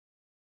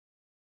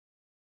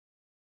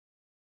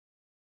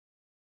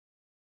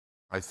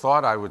I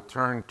thought I would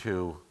turn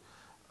to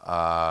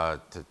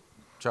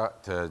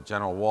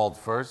General Wald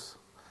first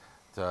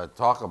to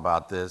talk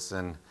about this,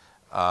 and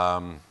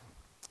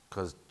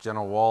because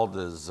General Wald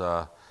is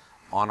on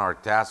our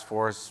task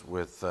force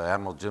with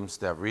Admiral Jim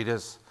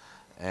Stavridis,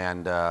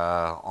 and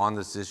on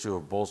this issue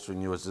of bolstering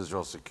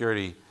U.S.-Israel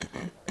security,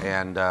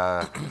 and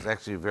is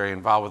actually very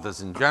involved with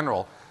us in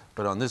general,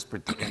 but on this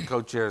particular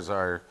co-chairs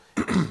our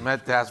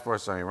Med task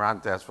force, our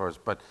Iran task force.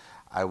 But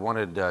I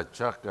wanted,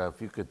 Chuck,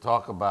 if you could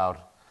talk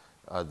about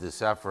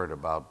this effort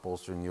about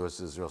bolstering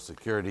U.S.-Israel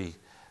security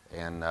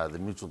and the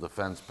Mutual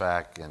Defense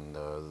Pact, and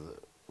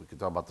we could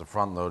talk about the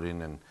front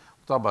loading, and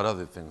we'll talk about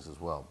other things as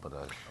well. But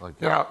I'd like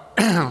to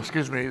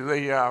excuse me.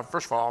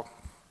 First of all,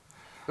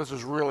 this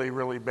is really,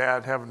 really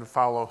bad having to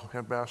follow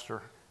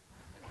Ambassador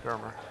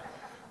Dermer.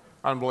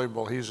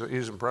 Unbelievable. He's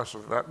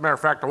impressive. Matter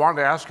of fact, I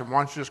wanted to ask him, why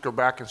don't you just go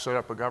back and set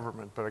up a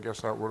government? But I guess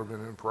that would have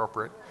been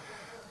inappropriate.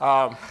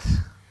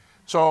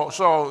 So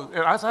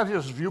I thought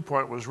his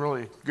viewpoint was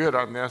really good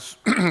on this.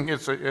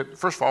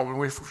 First of all, when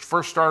we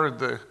first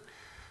started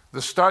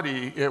the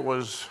study,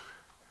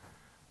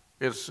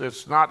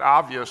 it's not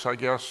obvious, I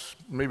guess,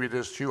 maybe it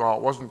is to you all,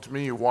 it wasn't to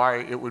me why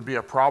it would be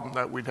a problem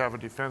that we'd have a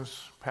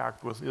defense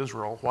pact with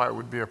Israel, why it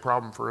would be a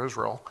problem for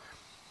Israel.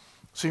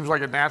 Seems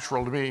like it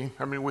natural to me.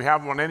 I mean, we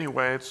have one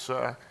anyway, it's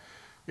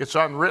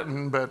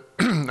unwritten, but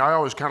I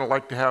always kind of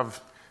like to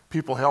have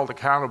people held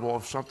accountable.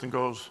 If something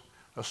goes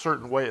a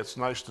certain way, it's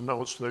nice to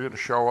know so they're going to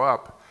show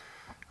up.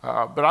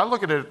 But I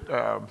look at it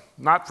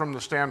not from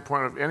the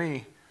standpoint of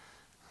any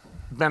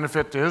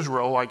benefit to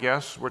Israel, I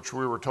guess, which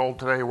we were told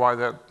today why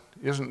that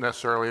isn't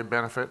necessarily a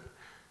benefit.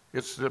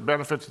 It's the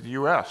benefit to the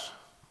U.S.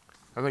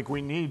 I think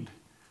we need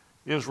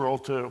Israel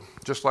to,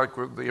 just like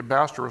the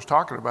ambassador was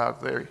talking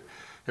about,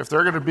 if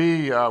they're going to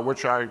be,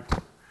 which I'm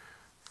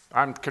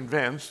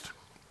convinced,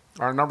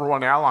 our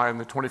 #1 ally in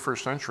the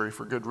 21st century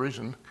for good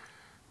reason,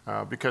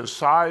 because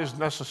size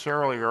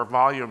necessarily or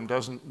volume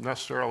doesn't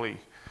necessarily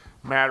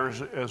matter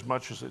as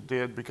much as it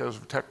did because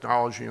of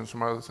technology and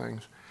some other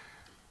things.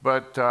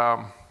 But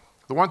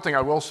the one thing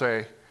I will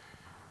say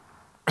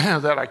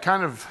that I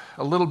kind of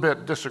a little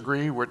bit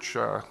disagree, which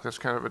that's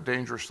kind of a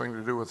dangerous thing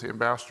to do with the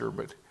ambassador,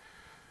 but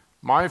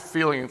my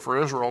feeling for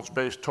Israel is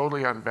based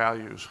totally on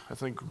values. I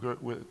think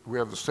we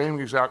have the same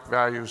exact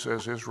values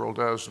as Israel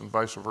does and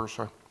vice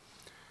versa.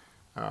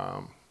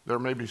 There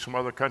may be some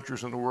other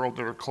countries in the world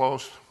that are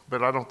close,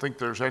 but I don't think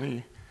there's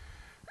any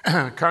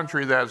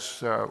country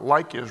that's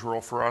like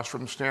Israel for us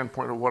from the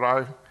standpoint of what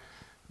I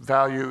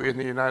value in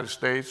the United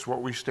States,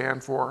 what we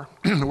stand for,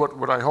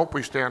 what I hope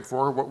we stand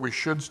for, what we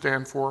should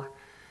stand for.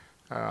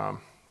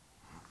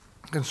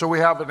 And so we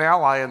have an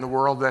ally in the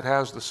world that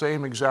has the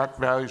same exact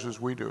values as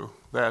we do,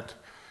 that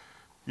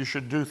you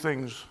should do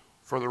things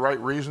for the right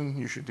reason,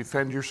 you should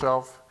defend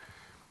yourself,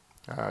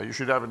 you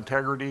should have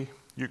integrity,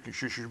 you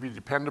should be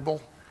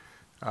dependable.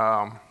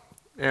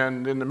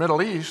 And in the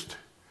Middle East,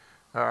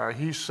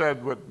 he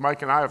said what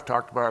Mike and I have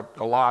talked about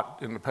a lot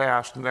in the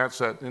past, and that's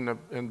that in the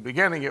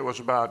beginning it was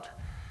about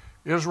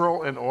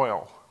Israel and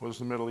oil was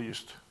the Middle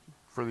East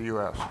for the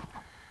U.S.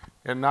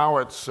 And now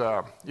it's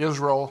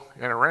Israel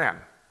and Iran.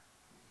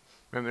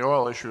 And the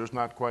oil issue is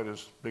not quite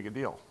as big a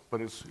deal,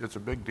 but it's a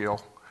big deal,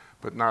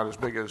 but not as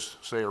big as,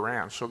 say,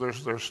 Iran. So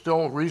there's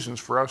still reasons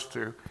for us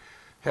to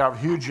have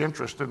huge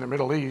interest in the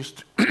Middle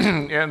East,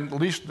 and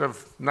least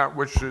of not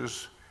which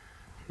is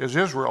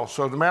Israel.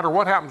 So no matter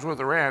what happens with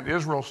Iran,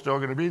 Israel's still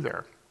going to be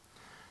there.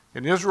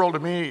 And Israel to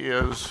me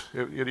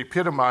it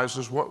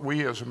epitomizes what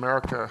we as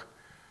America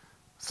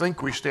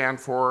think we stand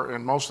for,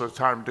 and most of the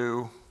time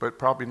do, but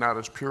probably not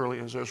as purely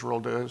as Israel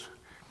does.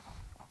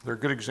 They're a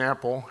good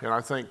example, and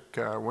I think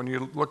when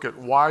you look at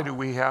why do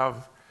we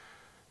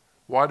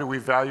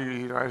value the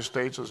United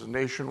States as a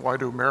nation, why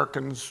do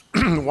Americans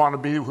want to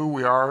be who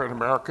we are in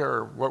America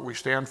or what we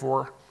stand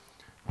for,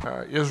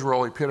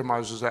 Israel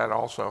epitomizes that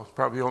also. It's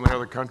probably the only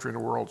other country in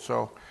the world.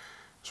 So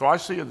I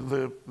see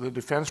the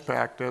Defense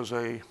Pact as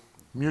a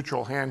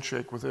mutual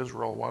handshake with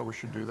Israel, why we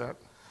should do that.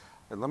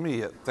 And let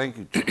me, thank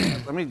you.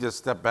 Let me just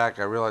step back.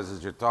 I realize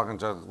as you're talking,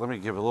 Chuck, let me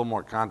give a little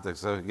more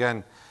context. So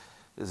again,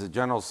 as the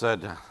general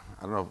said, I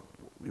don't know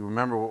if you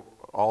remember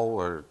all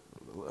or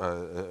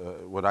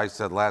what I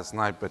said last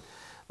night, but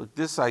look,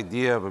 this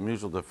idea of a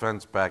mutual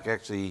defense pact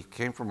actually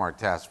came from our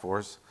task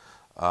force.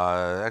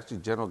 Actually,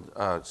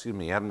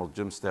 Admiral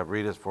Jim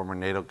Stavridis, former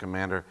NATO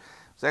commander,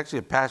 it's actually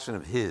a passion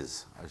of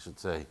his, I should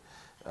say.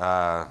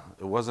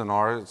 It wasn't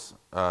ours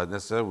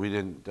necessarily. We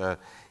didn't.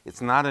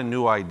 It's not a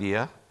new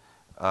idea.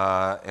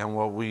 It's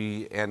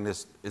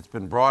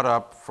been brought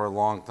up for a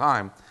long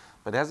time,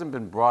 but hasn't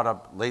been brought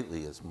up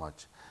lately as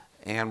much.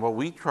 And what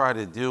we try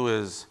to do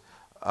is,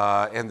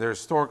 and there are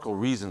historical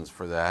reasons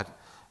for that.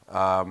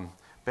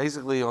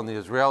 Basically, on the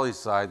Israeli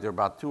side, there are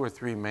about 2 or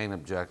 3 main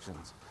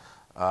objections.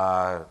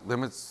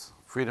 Limits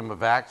freedom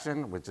of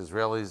action, which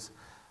Israelis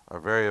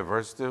are very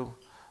averse to.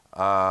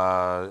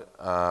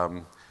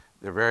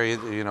 They're very,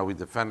 we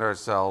defend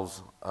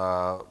ourselves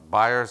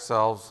by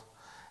ourselves,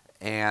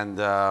 and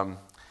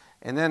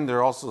then there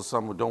are also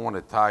some who don't want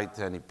to tie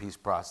to any peace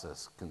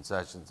process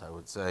concessions, I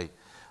would say.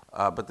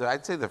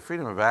 I'd say the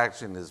freedom of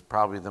action is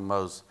probably the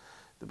most,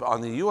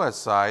 on the U.S.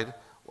 side,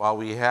 while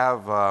we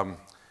have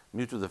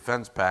mutual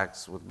defense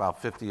pacts with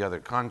about 50 other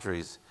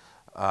countries,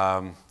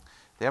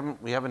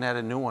 we haven't had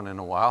a new one in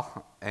a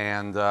while.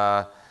 And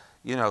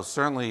you know,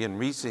 certainly in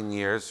recent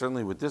years,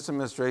 certainly with this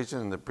administration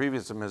and the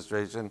previous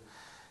administration,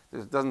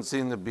 there doesn't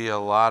seem to be a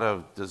lot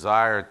of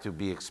desire to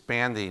be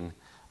expanding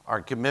our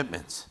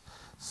commitments.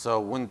 So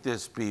wouldn't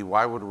this be,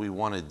 why would we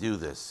want to do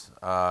this?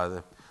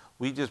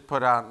 We just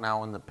put out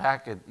now in the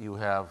packet, you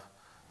have,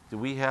 do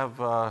we have,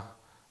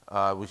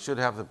 we should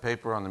have the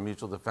paper on the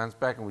Mutual Defense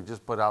Pact, and we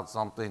just put out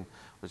something,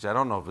 which I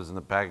don't know if it's in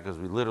the packet because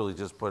we literally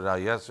just put it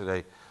out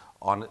yesterday,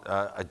 on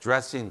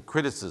addressing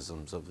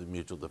criticisms of the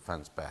Mutual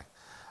Defense Pact.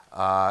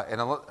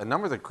 And a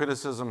number of the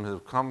criticisms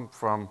have come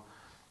from,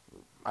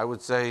 I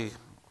would say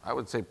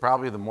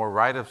probably the more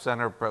right of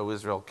center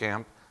pro-Israel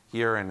camp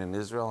here and in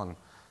Israel, and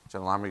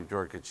General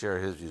Amichor could share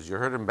his views. You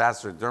heard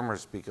Ambassador Dermer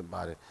speak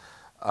about it.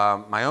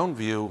 My own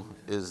view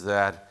is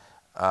that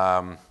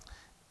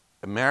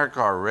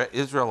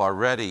Israel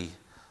already,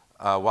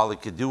 while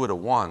it could do it at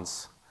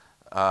once,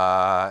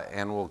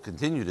 and will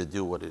continue to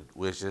do what it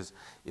wishes,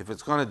 if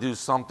it's going to do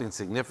something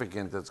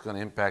significant that's going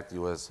to impact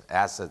U.S.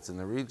 assets in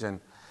the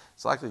region,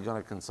 it's likely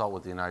going to consult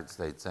with the United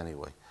States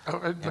anyway.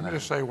 Let me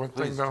just say one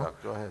thing, though.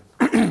 Chuck, go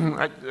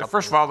ahead.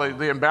 First of all,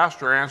 the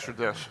ambassador answered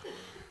this.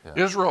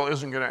 Yeah. Israel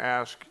isn't going to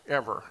ask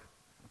ever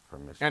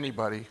Permission.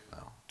 anybody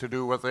to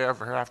do what they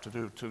ever have to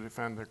do to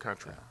defend their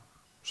country. Yeah.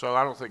 So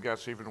I don't think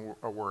that's even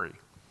a worry.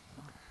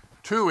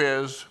 Two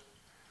is,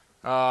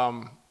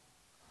 the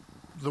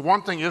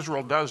one thing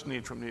Israel does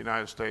need from the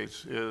United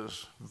States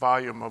is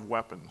volume of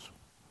weapons,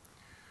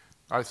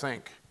 I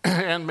think,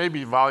 and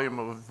maybe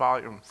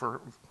volume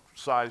for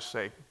size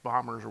sake,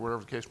 bombers or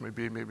whatever the case may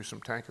be, maybe some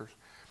tankers.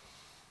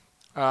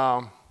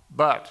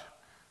 But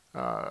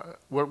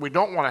what we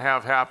don't want to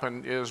have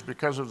happen is,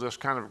 because of this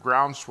kind of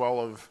groundswell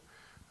of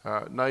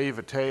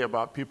naivete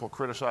about people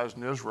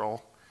criticizing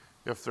Israel,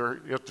 if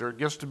there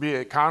gets to be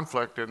a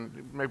conflict,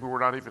 and maybe we're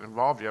not even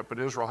involved yet, but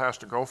Israel has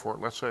to go for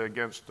it, let's say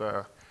against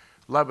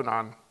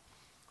Lebanon,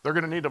 they're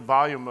going to need a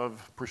volume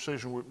of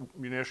precision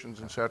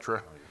munitions,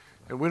 etc.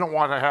 And we don't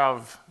want to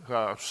have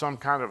some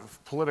kind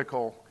of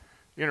political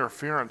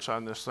interference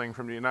on this thing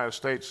from the United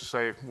States to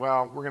say,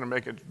 well, we're going to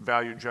make a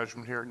value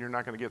judgment here and you're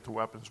not going to get the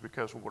weapons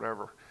because of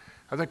whatever.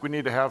 I think we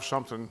need to have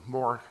something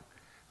more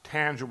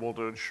tangible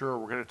to ensure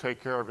we're going to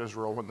take care of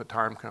Israel when the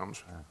time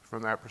comes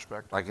from that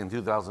perspective. Like in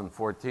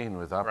 2014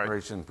 with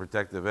Operation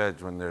Protective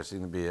Edge, when there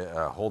seemed to be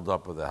a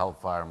holdup of the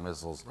Hellfire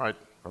missiles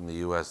from the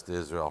U.S. to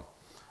Israel.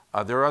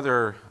 There are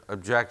other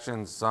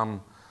objections.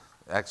 Some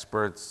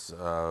experts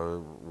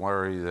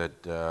worry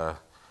that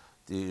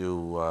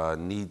you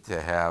need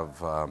to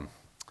have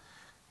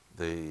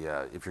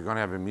if you're going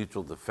to have a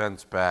mutual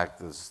defense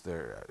pact,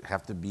 there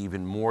have to be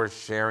even more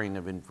sharing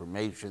of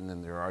information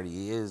than there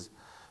already is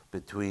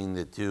between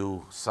the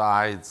two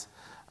sides.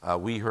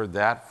 We heard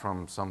that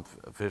from some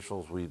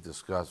officials we've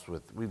discussed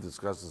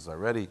this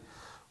already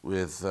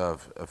with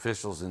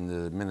officials in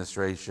the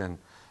administration,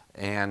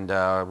 and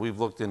we've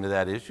looked into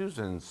that issues,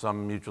 and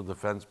some mutual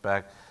defense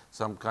pact,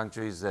 some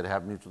countries that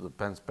have mutual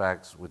defense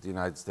pacts with the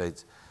United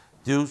States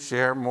do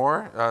share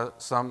more,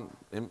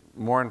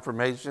 more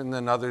information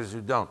than others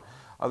who don't.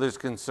 Others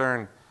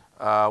concern,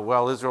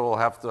 well, Israel will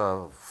have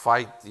to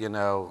fight, you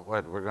know,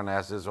 we're going to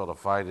ask Israel to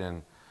fight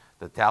in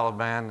the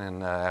Taliban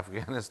in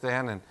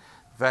Afghanistan. And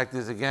the fact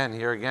is,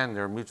 here again,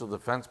 there are mutual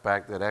defense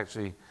pact that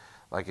actually,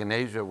 like in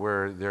Asia,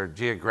 where they're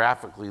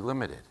geographically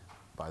limited,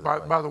 by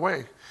the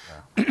way.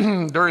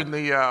 Yeah. During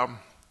the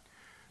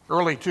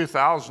early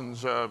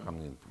 2000s,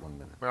 in 1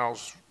 minute. Well,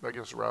 I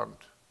guess around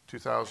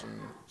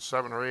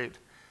 2007 or 8,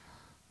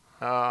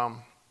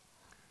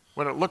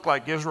 when it looked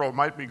like Israel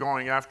might be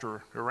going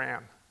after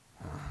Iran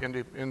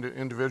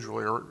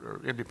individually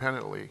or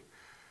independently.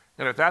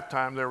 And at that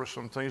time, there were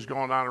some things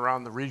going on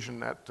around the region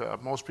that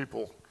most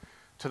people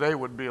today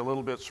would be a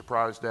little bit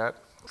surprised at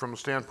from a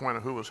standpoint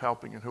of who was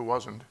helping and who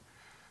wasn't.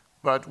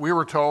 But we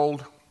were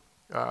told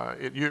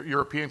at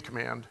European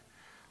Command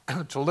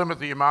to limit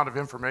the amount of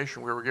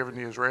information we were giving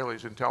the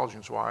Israelis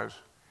intelligence-wise,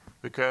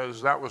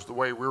 because that was the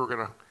way we were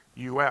going to,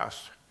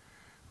 U.S.,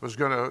 was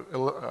going to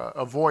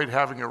avoid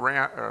having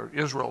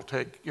Israel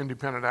take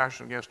independent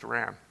action against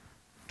Iran.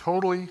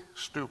 Totally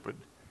stupid.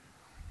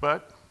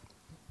 But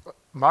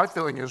my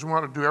feeling is we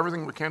want to do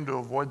everything we can to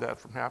avoid that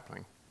from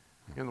happening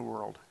in the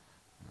world.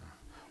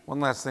 One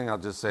last thing I'll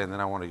just say, and then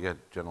I want to get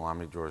General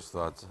Amichor's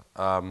thoughts,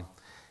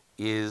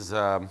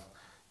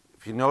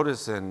 if you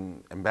notice,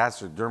 and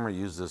Ambassador Dermer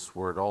used this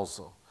word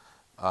also,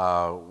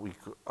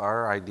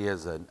 our idea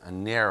is a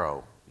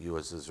narrow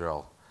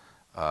U.S.-Israel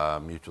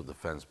mutual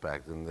defense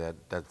pact, and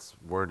that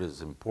word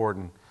is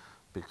important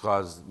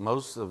because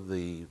most of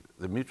the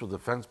mutual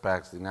defense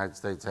pacts the United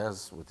States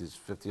has with these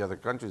 50 other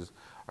countries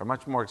are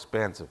much more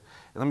expansive.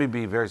 And let me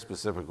be very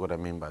specific what I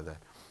mean by that.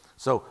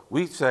 So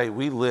we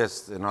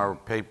list in our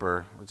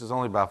paper, which is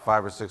only about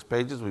 5 or 6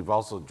 pages, we've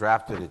also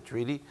drafted a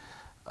treaty.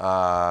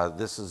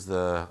 This is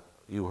the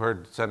you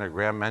heard Senator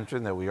Graham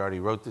mention that we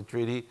already wrote the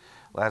treaty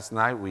last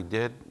night. We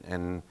did,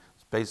 and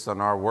it's based on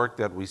our work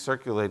that we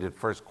circulated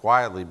first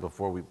quietly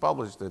before we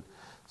published it.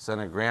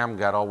 Senator Graham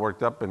got all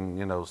worked up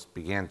and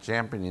began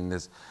championing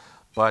this.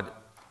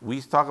 But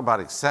we talk about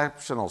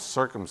exceptional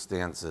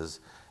circumstances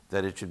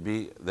that it should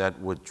be that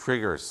would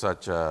trigger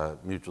such a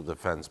mutual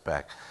defense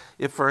pact.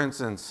 If, for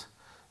instance,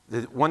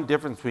 the one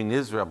difference between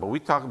Israel, but we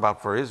talk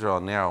about for Israel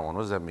a narrow one.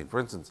 What does that mean?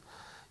 For instance,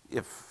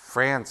 if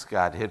France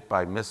got hit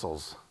by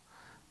missiles,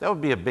 that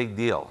would be a big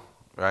deal,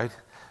 right?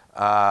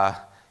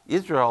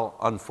 Israel,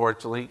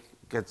 unfortunately,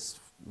 gets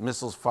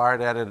missiles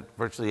fired at it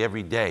virtually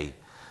every day.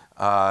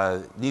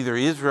 Neither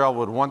Israel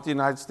would want the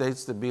United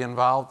States to be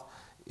involved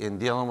in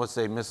dealing with,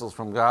 say, missiles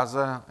from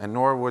Gaza, and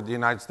nor would the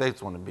United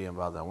States want to be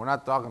involved in. We're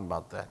not talking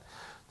about that.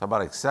 We're talking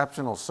about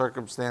exceptional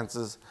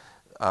circumstances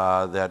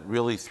that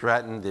really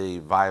threaten the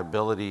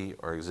viability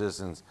or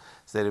existence of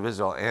the state of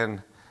Israel.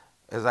 And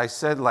as I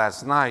said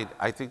last night,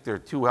 I think there are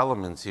two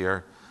elements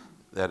here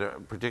that are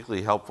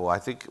particularly helpful. I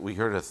think we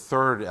heard a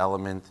third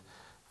element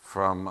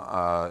from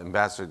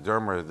Ambassador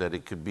Dermer, that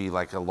it could be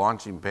like a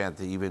launching pad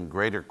to even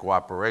greater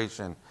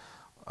cooperation,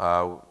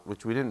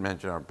 which we didn't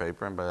mention in our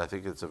paper, but I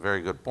think it's a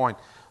very good point.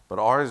 But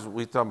ours,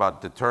 we talk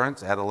about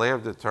deterrence, add a layer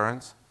of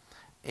deterrence,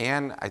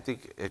 and I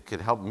think it could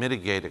help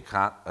mitigate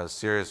a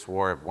serious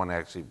war if one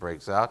actually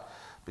breaks out,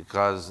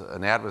 because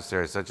an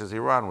adversary such as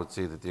Iran would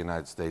see that the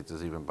United States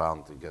is even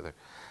bound together.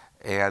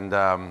 And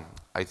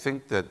I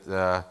think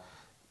that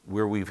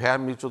where we've had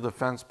mutual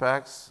defense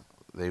pacts,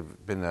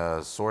 they've been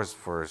a source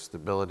for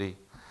stability,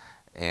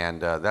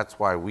 and that's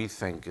why we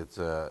think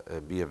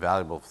it'd be a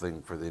valuable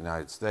thing for the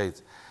United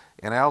States.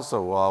 And I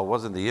also, while it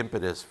wasn't the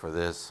impetus for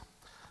this,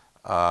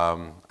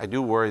 I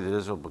do worry that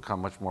Israel will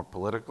become much more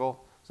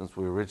political, since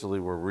we originally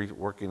were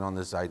working on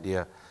this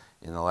idea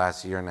in the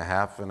last year and a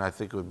half, and I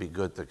think it would be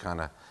good to kind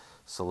of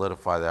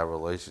solidify that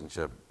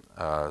relationship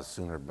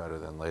sooner better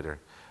than later.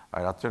 All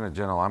right, I'll turn to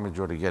General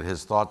Amidjor to get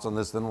his thoughts on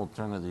this, then we'll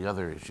turn to the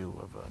other issue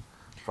of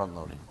front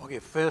loading. Okay,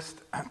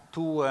 first,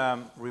 two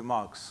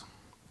remarks.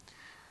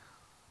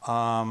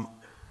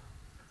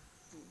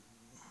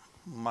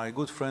 My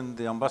good friend,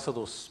 the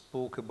ambassador,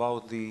 spoke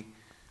about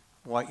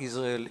why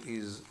Israel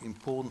is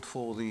important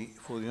for the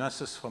United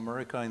States of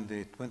America in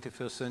the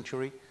 21st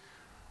century.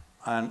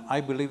 And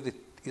I believe that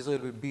Israel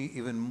will be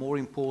even more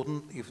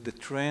important if the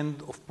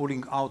trend of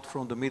pulling out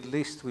from the Middle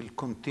East will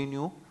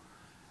continue.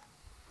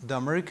 The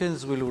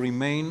Americans will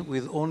remain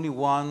with only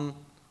one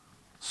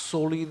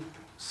solid,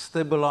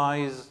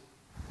 stabilized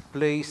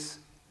place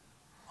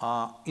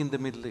in the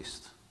Middle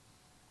East,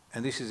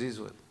 and this is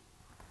Israel.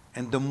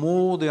 And the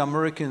more the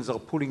Americans are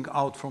pulling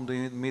out from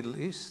the Middle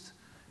East,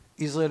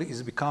 Israel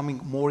is becoming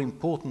more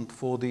important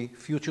for the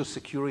future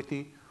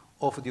security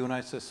of the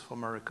United States of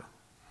America.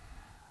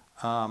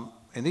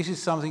 And this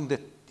is something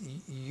that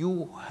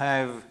you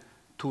have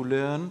to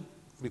learn,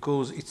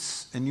 because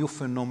it's a new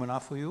phenomena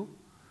for you.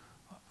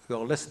 You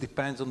are less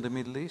dependent on the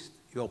Middle East.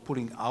 You are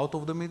pulling out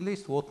of the Middle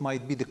East. What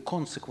might be the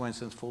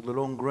consequences for the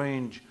long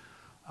range,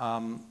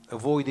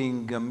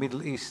 avoiding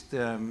Middle East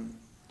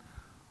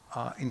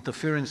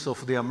interference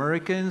of the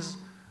Americans?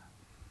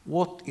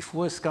 What if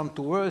worst come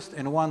to worst,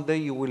 and one day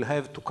you will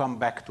have to come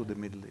back to the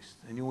Middle East,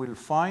 and you will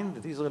find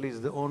that Israel is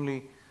the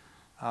only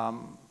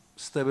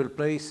stable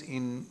place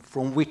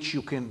from which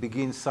you can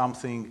begin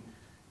something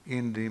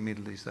in the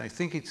Middle East. I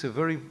think it's a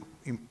very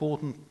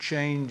important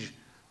change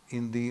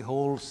in the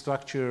whole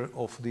structure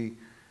of the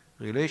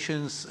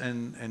relations,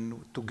 and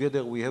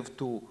together we have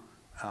to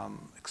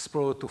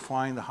explore to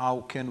find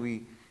how can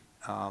we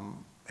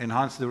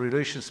enhance the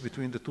relations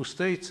between the two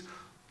states,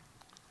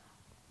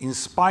 in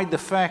spite of the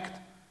fact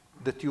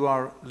that you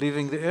are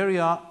leaving the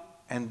area,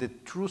 and the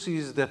truth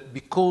is that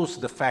because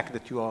the fact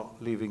that you are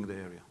leaving the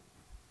area.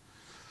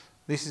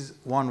 This is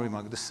one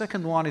remark. The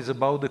second one is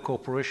about the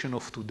cooperation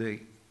of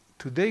today.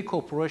 Today,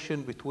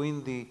 cooperation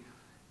between the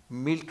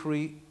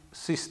military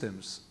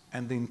systems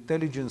and the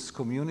intelligence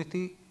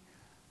community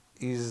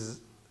is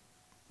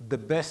the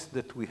best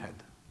that we had.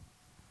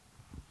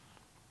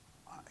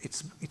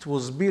 It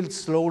was built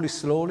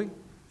slowly.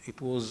 It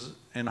was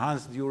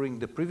enhanced during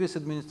the previous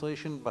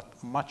administration,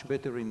 but much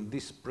better in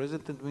this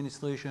present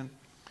administration.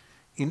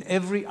 In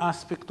every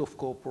aspect of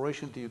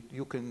cooperation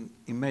you can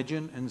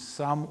imagine, and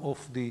some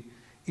of the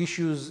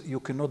issues you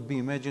cannot be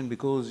imagined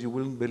because you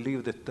wouldn't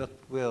believe that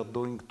we are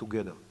doing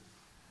together.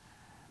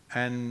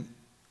 And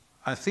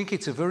I think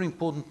it's very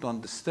important to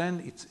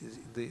understand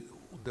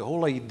the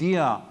whole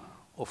idea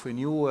of a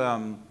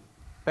new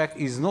pact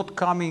is not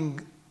coming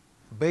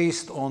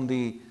based on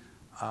the,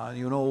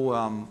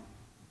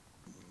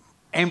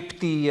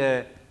 empty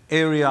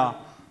area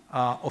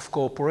of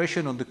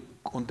cooperation.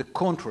 On the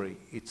contrary,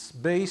 it's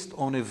based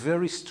on a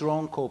very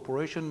strong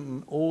cooperation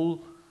in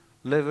all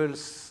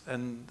levels,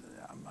 and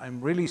I'm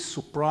really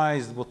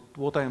surprised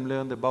what I'm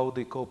learned about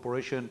the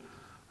cooperation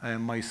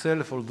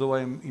myself, although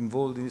I'm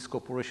involved in this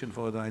cooperation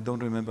for I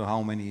don't remember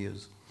how many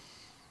years.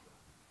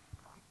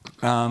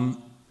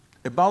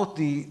 About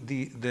the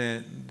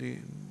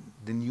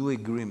new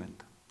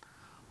agreement,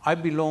 I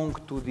belong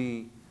to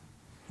the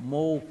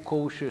more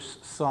cautious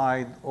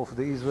side of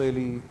the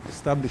Israeli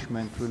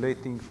establishment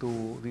relating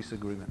to this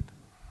agreement.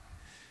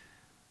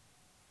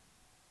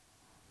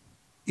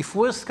 If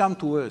worst come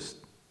to worst,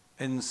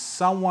 and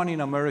someone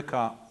in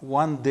America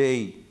one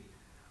day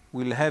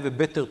will have a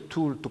better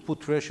tool to put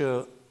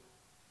pressure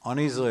on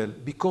Israel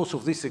because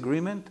of this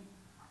agreement,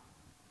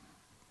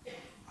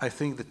 I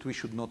think that we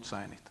should not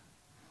sign it.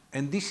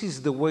 And this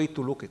is the way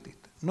to look at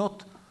it,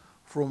 not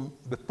from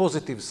the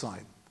positive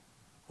side,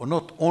 or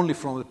not only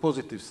from the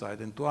positive side,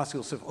 and to ask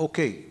yourself,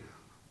 okay,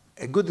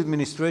 a good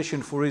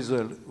administration for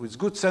Israel, with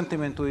good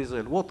sentiment to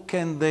Israel, what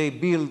can they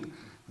build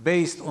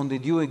based on the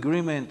new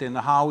agreement and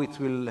how it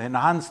will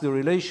enhance the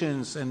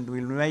relations and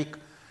will make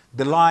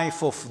the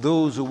life of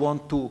those who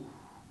want to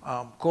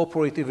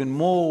cooperate even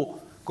more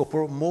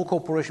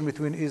cooperation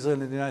between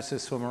Israel and the United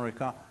States of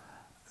America.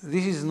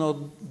 This is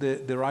not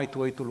the right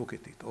way to look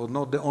at it, or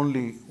not the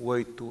only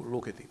way to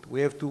look at it.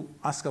 We have to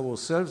ask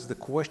ourselves the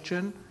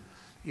question,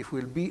 if it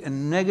will be a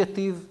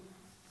negative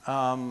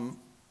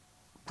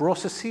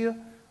process here,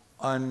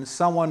 and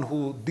someone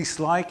who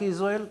dislikes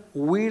Israel,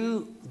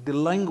 will the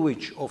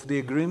language of the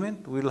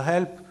agreement will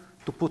help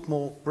to put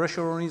more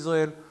pressure on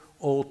Israel,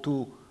 or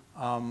to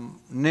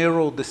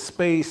narrow the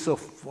space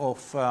of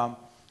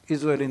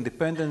Israel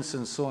independence,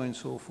 and so on and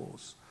so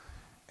forth.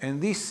 And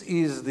this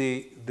is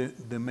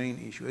the main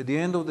issue. At the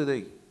end of the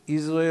day,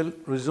 Israel,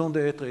 raison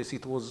d'etre,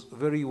 it was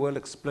very well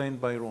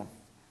explained by Ron.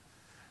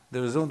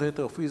 The raison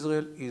d'etre of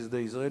Israel is the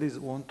Israelis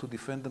want to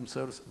defend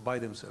themselves by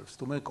themselves,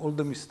 to make all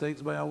the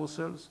mistakes by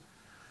ourselves,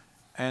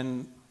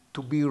 and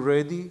to be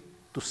ready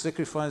to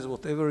sacrifice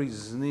whatever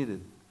is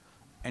needed.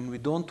 And we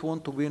don't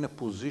want to be in a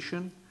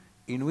position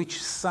in which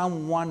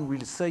someone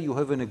will say you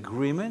have an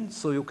agreement,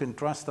 so you can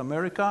trust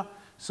America,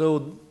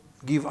 so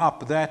give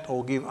up that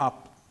or give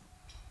up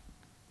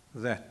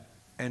that.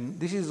 And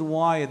this is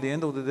why, at the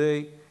end of the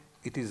day,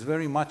 it is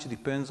very much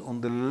depends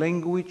on the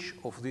language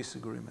of this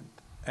agreement.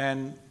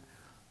 And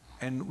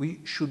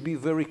we should be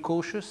very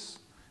cautious.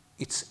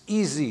 It's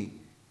easy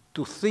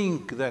to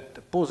think that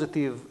a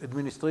positive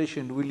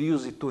administration will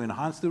use it to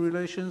enhance the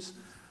relations.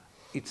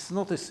 It's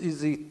not as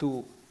easy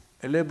to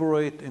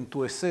elaborate and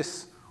to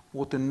assess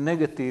what a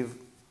negative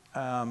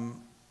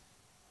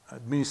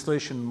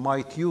administration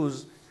might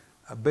use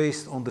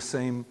based on the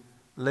same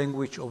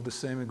language of the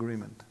same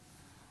agreement.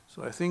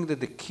 So I think that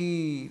the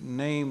key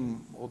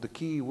name or the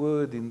key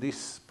word in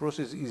this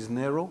process is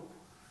narrow,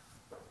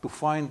 to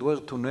find where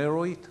to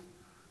narrow it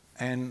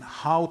and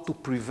how to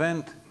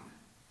prevent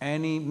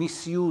any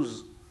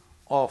misuse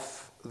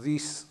of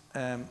this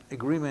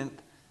agreement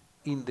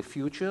in the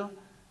future.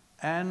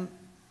 And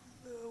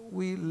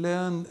we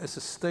learn as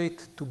a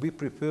state to be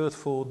prepared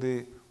for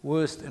the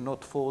worst and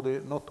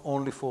not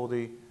only for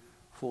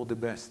the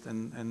best.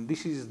 And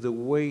this is the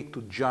way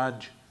to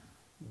judge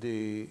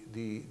the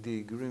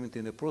agreement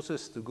in the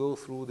process, to go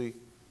through the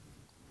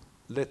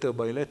letter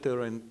by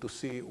letter and to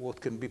see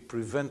what can be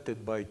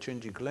prevented by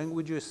changing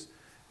languages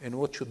and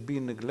what should be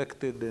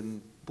neglected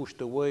and pushed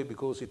away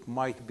because it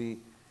might be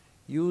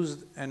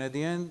used. And at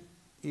the end,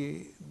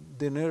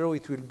 the narrower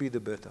it will be, the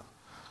better.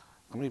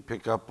 Let me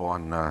pick up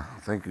on,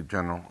 thank you,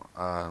 General.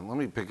 Let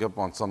me pick up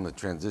on some of the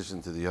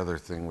transition to the other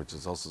thing, which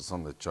is also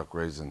something that Chuck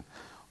raised, and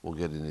we'll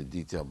get into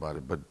detail about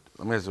it. But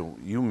let me ask you,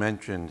 you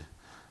mentioned,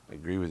 I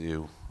agree with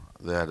you,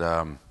 that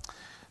the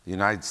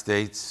United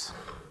States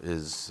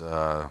is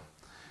at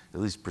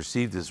least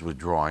perceived as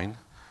withdrawing.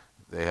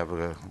 We have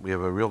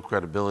a real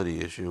credibility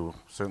issue,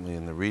 certainly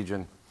in the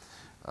region.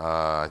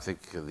 I think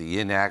the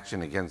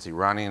inaction against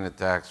Iranian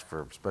attacks,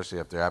 especially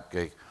after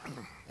Apgate,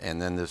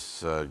 and then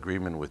this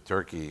agreement with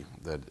Turkey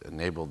that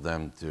enabled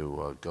them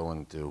to go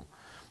into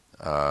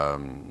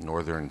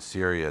northern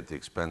Syria at the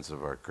expense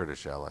of our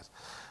Kurdish allies,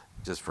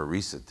 just for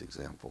recent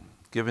example.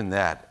 Given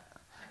that,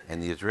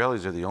 and the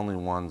Israelis are the only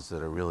ones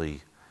that are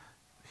really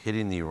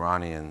hitting the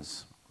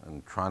Iranians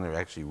and trying to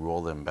actually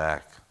roll them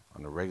back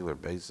on a regular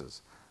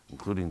basis,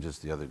 including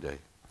just the other day.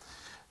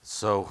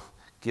 So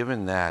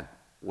given that,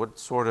 what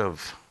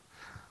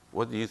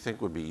do you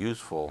think would be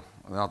useful?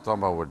 And I'll talk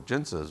about what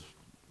JINSA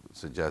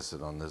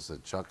suggested on this,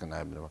 that Chuck and I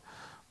have been about.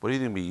 What do you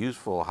think would be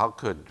useful?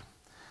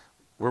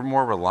 We're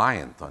more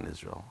reliant on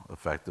Israel,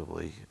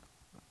 effectively.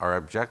 Our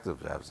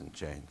objective hasn't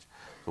changed.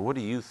 So what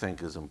do you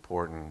think is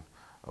important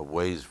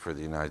ways for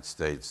the United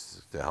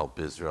States to help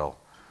Israel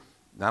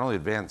not only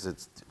advance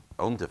its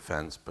own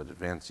defense, but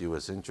advance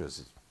U.S.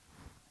 interests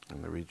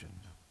in the region?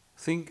 I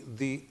think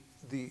the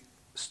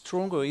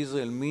stronger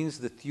Israel means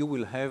that you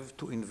will have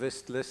to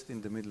invest less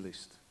in the Middle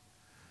East.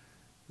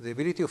 The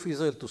ability of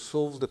Israel to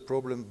solve the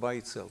problem by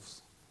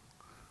itself.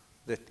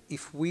 That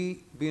if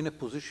we be in a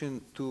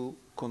position to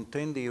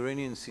contain the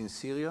Iranians in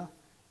Syria,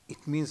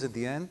 it means at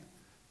the end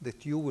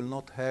that you will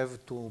not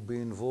have to be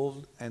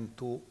involved and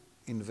to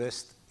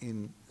invest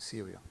in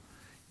Syria.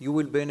 You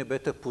will be in a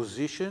better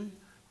position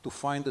to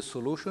find a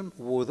solution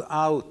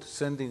without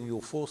sending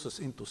your forces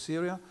into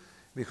Syria,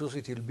 because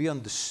it will be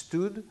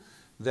understood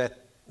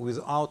that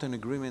without an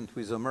agreement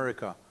with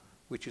America,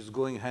 which is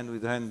going hand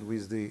in hand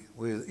with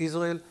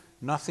Israel,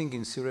 nothing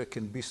in Syria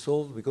can be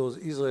solved because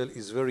Israel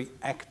is very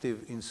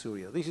active in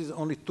Syria. This is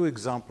only two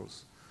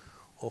examples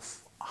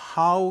of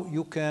how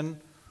you can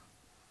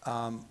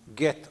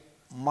get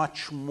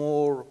much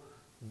more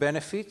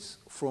benefits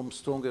from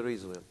stronger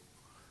Israel.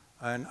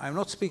 And I'm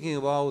not speaking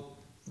about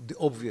the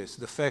obvious,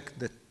 the fact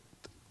that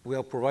we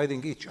are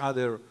providing each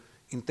other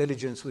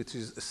intelligence which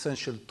is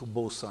essential to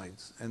both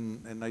sides.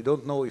 And I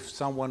don't know if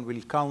someone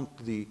will count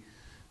the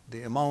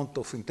amount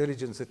of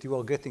intelligence that you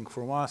are getting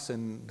from us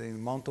and the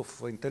amount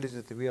of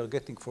intelligence that we are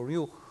getting from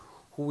you,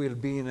 who will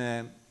be in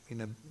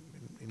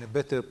a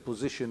better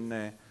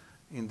position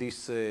in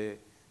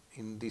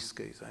this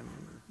case.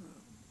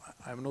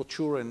 I'm not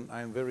sure, and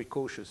I'm very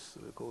cautious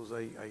because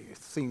I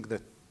think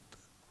that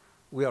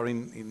we are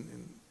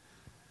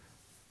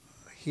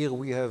here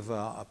we have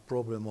a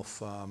problem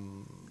of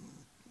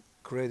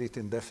credit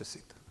and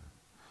deficit.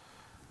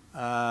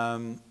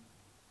 I'm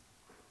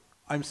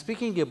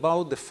speaking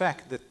about the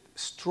fact that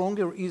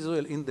stronger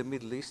Israel in the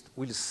Middle East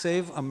will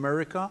save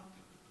America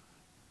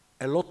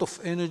a lot of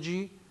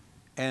energy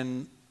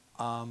and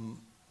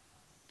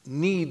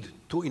need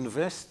to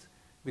invest,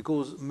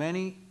 because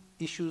many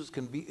issues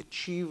can be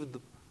achieved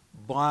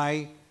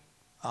by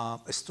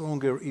a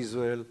stronger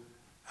Israel,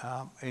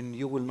 and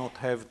you will not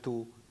have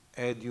to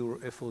add your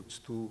efforts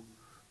to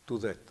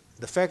that.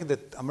 The fact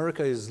that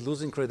America is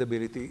losing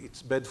credibility,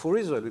 it's bad for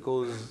Israel,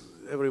 because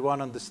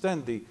everyone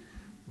understands the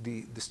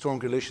strong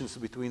relations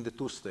between the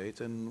two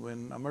states, and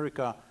when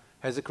America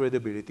has a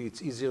credibility,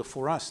 it's easier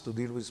for us to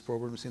deal with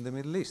problems in the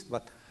Middle East.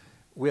 But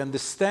we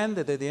understand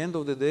that at the end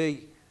of the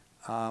day,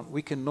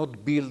 we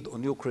cannot build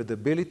on your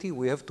credibility.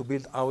 We have to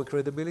build our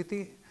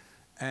credibility.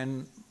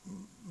 And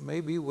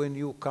maybe when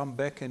you come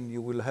back and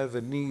you will have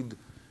a need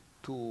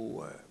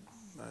to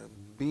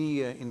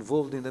be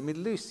involved in the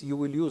Middle East, you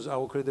will use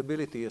our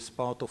credibility as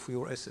part of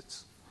your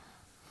assets.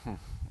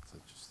 That's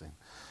interesting.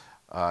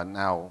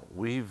 Now,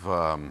 we've,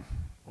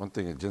 one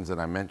thing that JINSA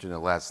and I mentioned it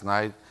last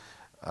night,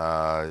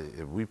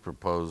 we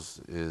propose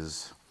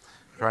is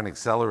trying to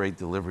accelerate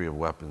delivery of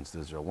weapons to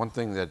Israel. One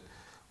thing that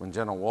when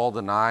General Wald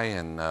and I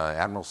and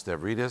Admiral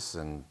Stavridis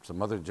and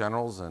some other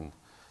generals and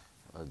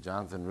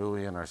Jonathan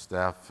Rui and our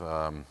staff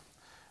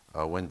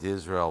went to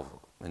Israel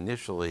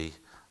initially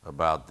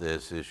about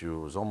this issue, it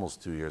was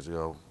almost 2 years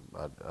ago,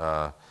 but,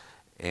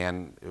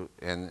 and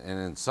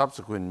in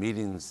subsequent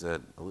meetings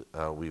that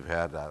we've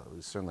had,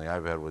 certainly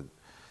I've had with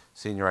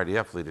senior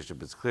IDF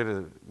leadership, it's clear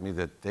to me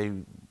that they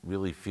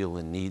really feel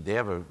the need.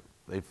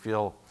 They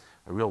feel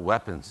a real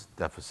weapons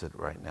deficit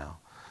right now,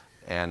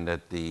 and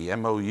that the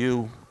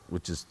MOU,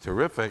 which is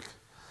terrific,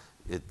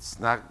 it's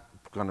not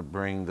going to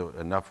bring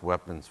enough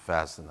weapons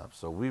fast enough.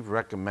 So we've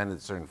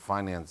recommended certain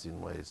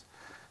financing ways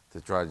to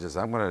try to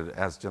I'm going to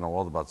ask General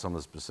Wald about some of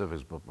the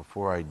specifics, but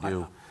before I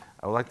do,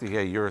 I would like to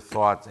hear your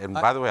thoughts. And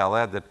by the way, I'll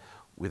add that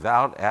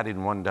without adding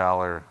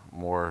 $1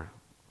 more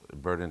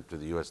burden to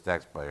the U.S.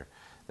 taxpayer,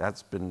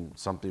 that's been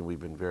something we've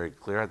been very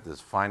clear at.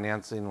 This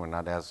financing, we're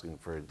not asking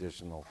for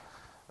additional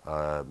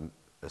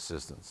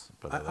assistance.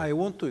 But I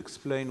want to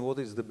explain what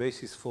is the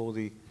basis for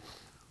the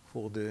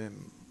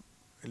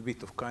a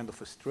bit of kind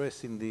of a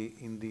stress in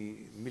the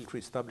military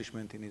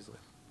establishment in Israel.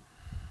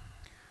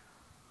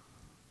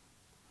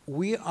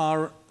 We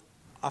are,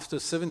 after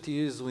 70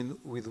 years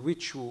with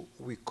which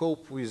we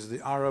cope with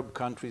the Arab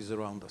countries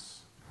around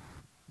us,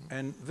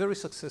 and very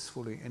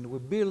successfully, and we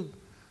build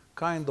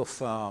kind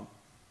of a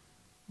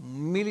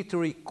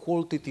military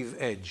qualitative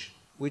edge,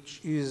 which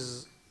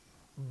is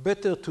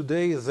better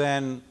today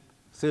than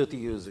 30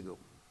 years ago.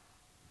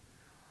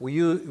 We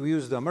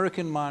use the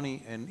American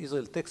money and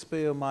Israel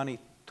taxpayer money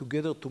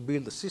together to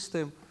build a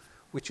system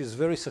which is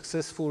very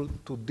successful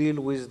to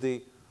deal with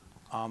the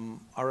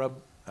Arab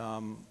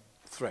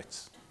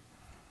threats,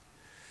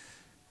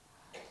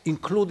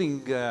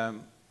 including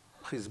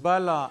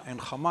Hezbollah and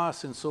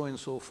Hamas and so on and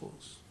so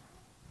forth.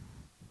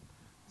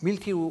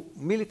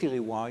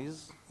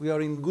 Military-wise, we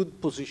are in good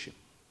position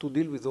to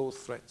deal with those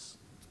threats.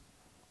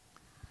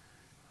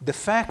 The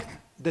fact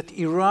that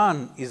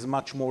Iran is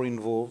much more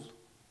involved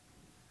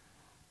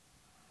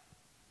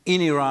in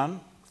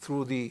Iran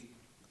through the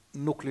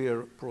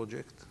nuclear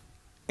project,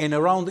 and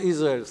around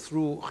Israel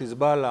through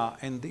Hezbollah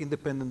and the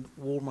independent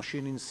war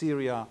machine in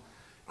Syria,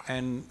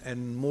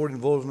 and more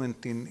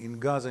involvement in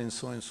Gaza and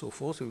so on and so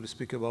forth, we will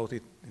speak about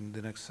it in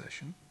the next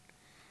session,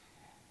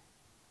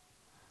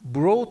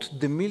 brought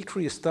the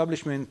military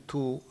establishment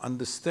to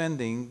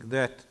understanding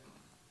that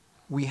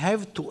we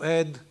have to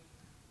add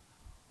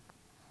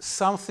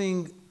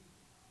something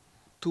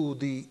to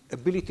the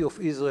ability of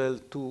Israel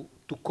to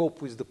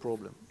cope with the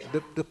problem.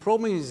 The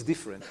problem is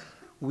different.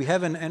 We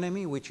have an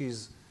enemy which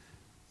is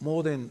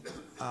more than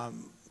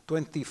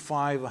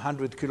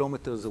 2,500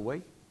 kilometers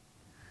away.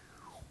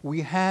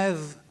 We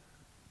have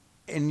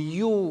a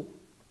new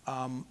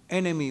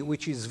enemy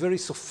which is very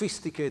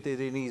sophisticated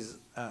in his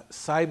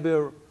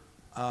cyber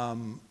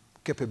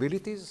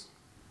capabilities.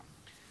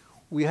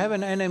 We have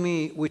an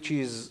enemy which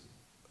is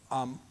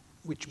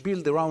which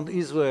build around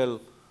Israel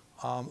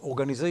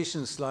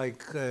organizations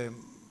like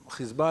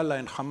Hezbollah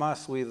and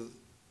Hamas with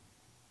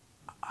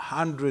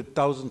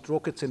 100,000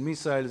 rockets and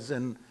missiles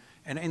and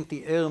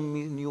anti-air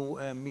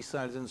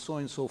missiles and so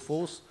on and so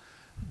forth,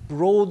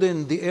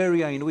 broaden the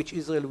area in which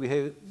Israel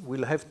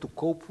will have to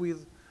cope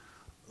with,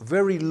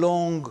 very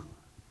long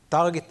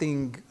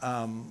targeting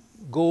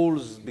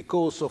goals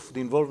because of the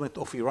involvement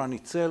of Iran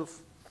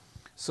itself.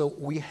 So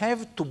we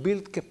have to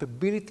build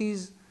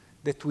capabilities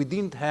that we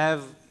didn't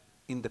have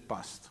in the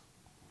past.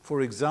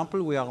 For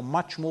example, we are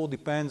much more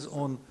dependent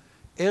on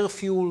air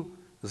fuel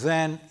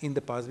than in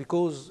the past,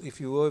 because if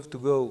you have to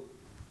go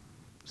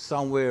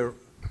somewhere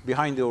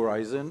behind the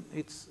horizon,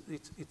 it's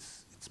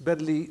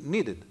badly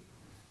needed.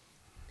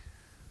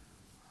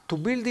 To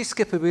build these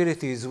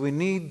capabilities,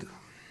 we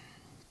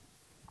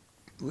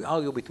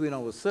argue between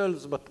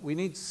ourselves, but we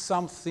need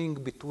something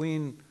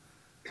between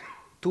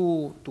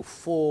 $2 to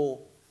 $4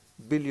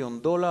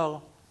 billion.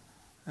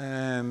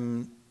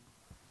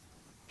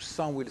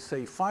 Some will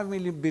say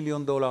 $5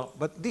 billion,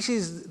 but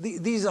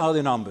these are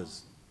the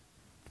numbers.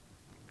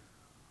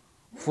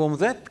 From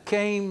that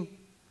came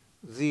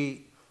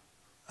the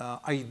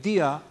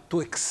idea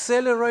to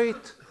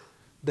accelerate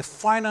the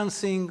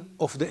financing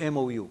of the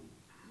MOU,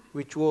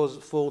 which was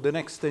for the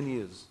next 10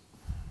 years.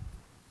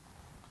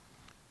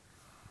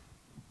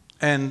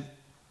 And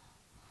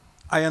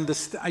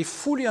I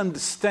fully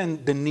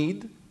understand the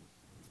need.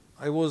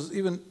 I was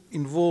even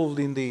involved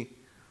in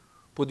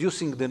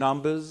producing the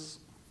numbers.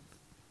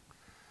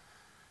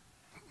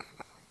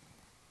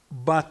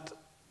 But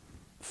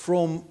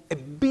from a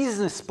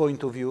business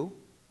point of view,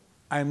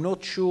 I'm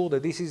not sure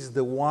that this is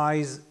the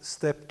wise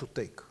step to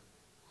take.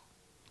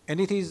 And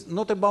it is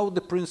not about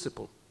the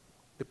principle.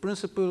 The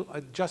principle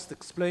I just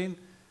explained,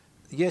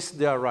 yes,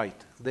 they are right.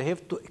 They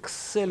have to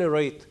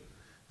accelerate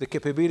the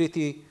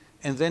capability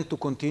and then to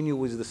continue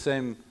with the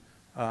same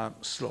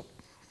slope.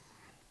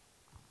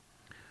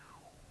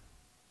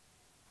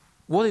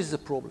 What is the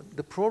problem?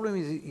 The problem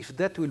is if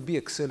that will be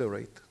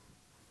accelerated,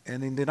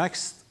 and in the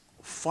next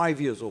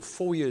 5 years or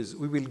 4 years,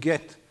 we will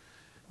get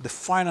the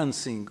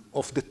financing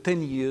of the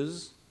 10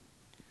 years,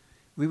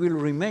 we will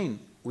remain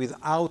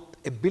without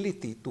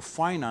ability to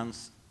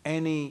finance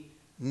any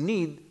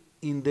need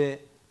in the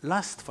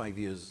last 5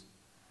 years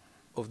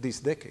of this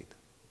decade,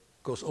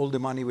 because all the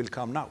money will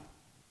come now.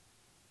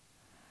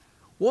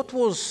 What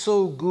was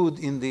so good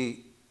in the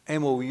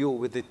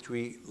MOU that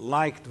we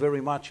liked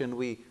very much and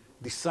we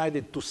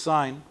decided to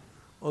sign,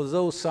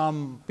 although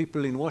some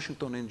people in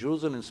Washington and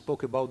Jerusalem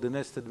spoke about the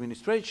next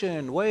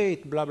administration,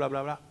 wait, blah, blah,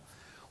 blah, blah.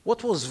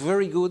 What was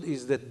very good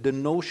is that the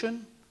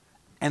notion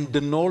and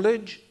the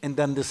knowledge and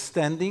the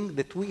understanding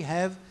that we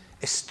have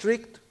a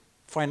strict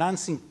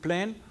financing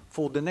plan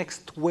for the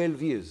next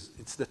 12 years.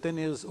 It's the 10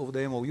 years of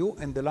the MOU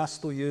and the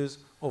last 2 years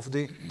of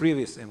the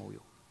previous MOU.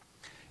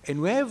 And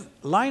we have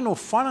line of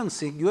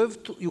financing,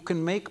 you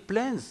can make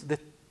plans that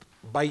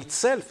by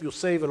itself you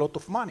save a lot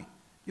of money.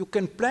 You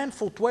can plan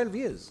for 12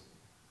 years.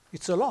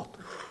 It's a lot.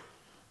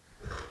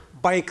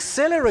 By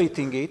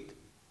accelerating it,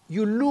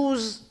 you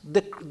lose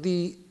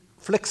the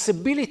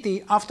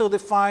flexibility after the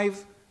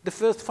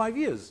first 5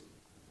 years.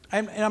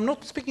 And I'm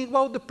not speaking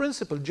about the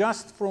principle,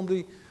 just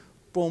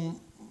from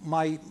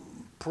my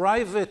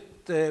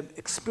private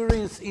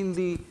experience in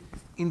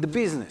the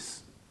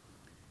business.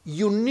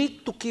 You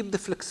need to keep the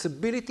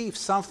flexibility if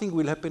something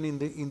will happen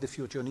in the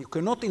future. And you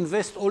cannot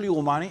invest all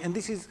your money, and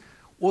this is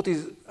what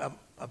is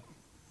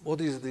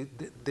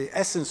the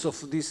essence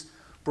of this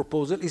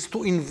proposal, is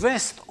to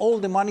invest all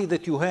the money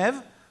that you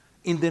have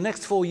in the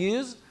next 4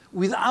 years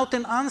without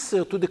an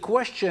answer to the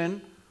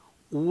question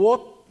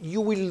what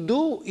you will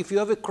do if you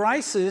have a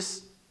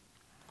crisis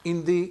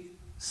in the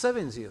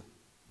 7th year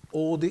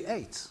or the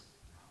 8th.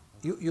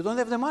 You don't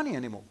have the money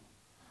anymore.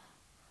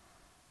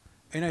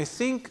 And I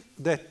think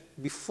that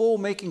before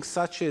making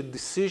such a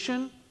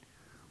decision,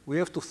 we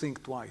have to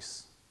think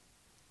twice.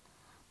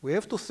 We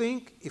have to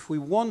think if we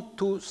want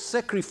to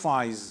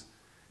sacrifice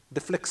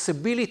the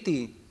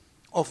flexibility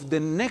of the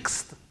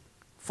next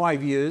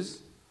 5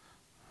 years,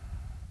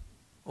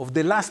 of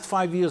the last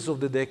 5 years of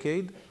the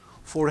decade,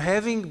 for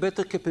having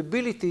better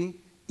capability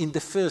in the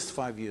first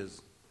 5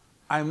 years.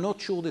 I'm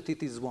not sure that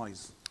it is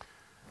wise.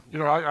 You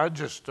know, I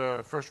just,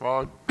 first of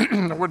all,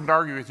 I wouldn't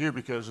argue with you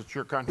because it's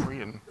your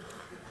country and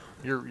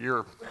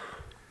you're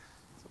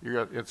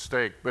at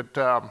stake. But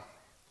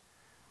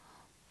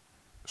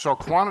so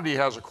quantity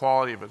has a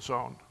quality of its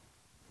own.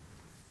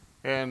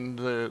 And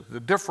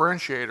the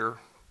differentiator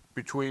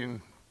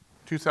between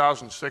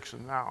 2006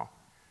 and now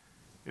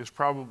is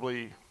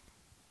probably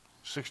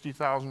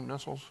 60,000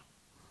 missiles,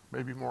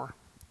 maybe more.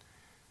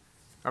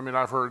 I mean,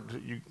 I've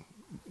heard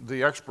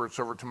the experts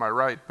over to my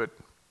right, but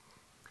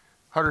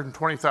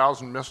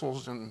 120,000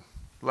 missiles in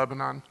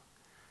Lebanon,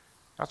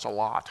 that's a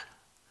lot.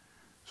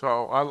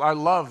 So I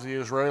love the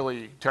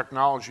Israeli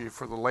technology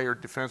for the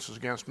layered defenses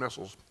against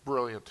missiles.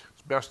 Brilliant.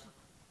 It's best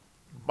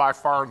by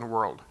far in the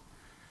world.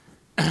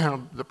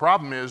 The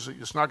problem is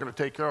it's not going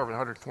to take care of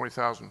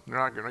 120,000. They're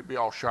not going to be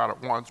all shot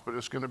at once, but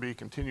it's going to be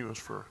continuous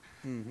for.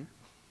 Mm-hmm.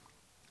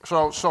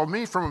 So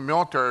me, from a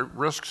military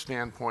risk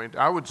standpoint,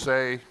 I would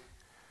say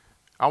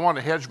I want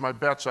to hedge my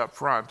bets up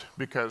front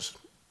because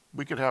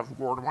we could have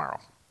war tomorrow.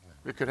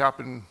 It could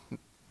happen,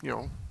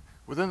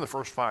 within the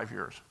first 5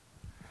 years.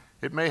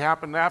 It may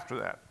happen after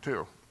that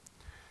too.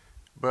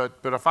 But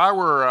if I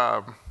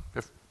were,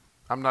 if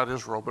I'm not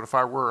Israel, but if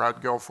I were,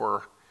 I'd go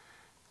for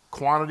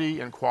quantity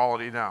and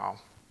quality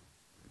now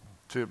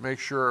to make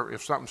sure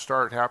if something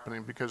started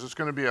happening, because it's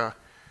going to be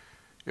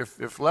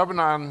if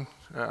Lebanon,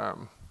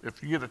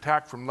 if you get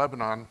attacked from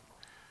Lebanon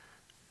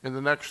in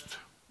the next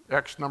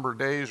X number of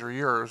days or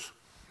years,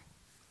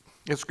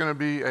 it's going to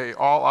be a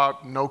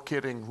all-out, no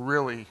kidding,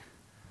 really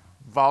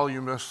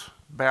voluminous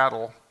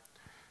battle.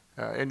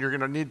 And you're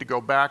going to need to go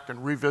back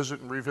and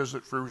revisit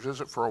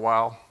for a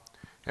while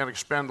and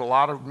expend a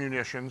lot of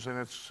munitions. And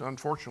it's,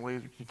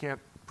 unfortunately, you can't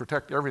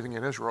protect everything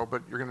in Israel,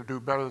 but you're going to do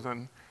better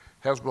than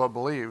Hezbollah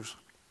believes.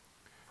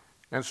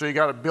 And so you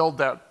got to build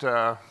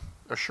that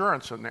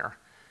assurance in there.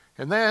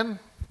 And then,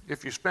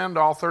 if you spend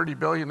all $30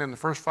 billion in the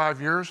first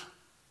 5 years,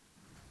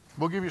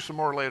 we'll give you some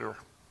more later.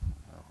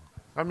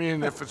 I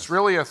mean, if it's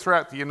really a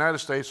threat, the United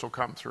States will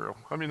come through.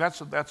 I mean,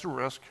 that's a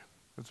risk.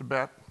 It's a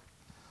bet.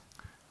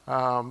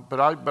 But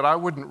I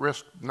wouldn't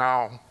risk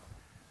now,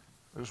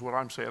 is what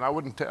I'm saying. I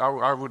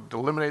would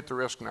eliminate the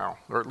risk now,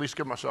 or at least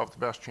give myself the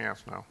best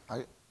chance now.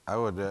 I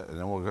would, and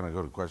then we're going to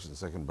go to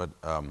questions in a second, but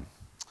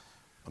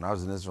when I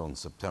was in Israel in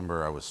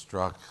September, I was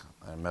struck.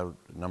 I met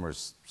a number of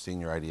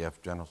senior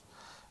IDF generals.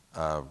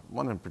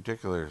 One in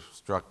particular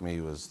struck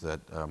me was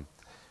that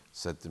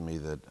said to me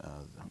that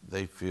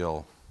they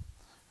feel,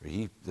 or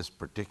this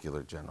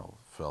particular general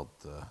felt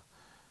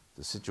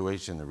the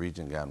situation in the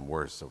region gotten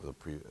worse over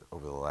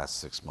the last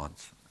 6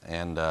 months.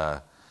 And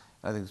I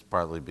think it's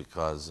partly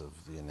because of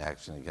the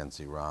inaction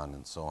against Iran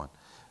and so on.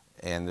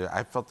 And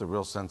I felt a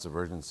real sense of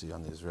urgency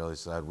on the Israeli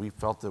side. We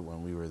felt it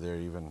when we were there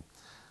even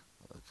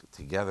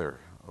together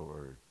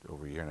over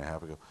a year and a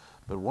half ago.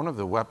 But one of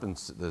the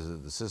weapons,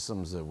 the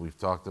systems that we've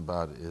talked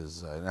about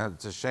is, and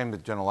it's a shame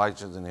that General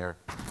Leitch isn't here,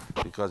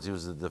 because he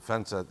was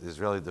the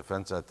Israeli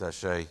defense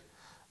attaché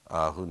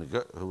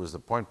who was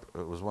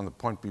one of the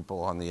point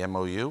people on the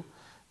MOU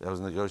that was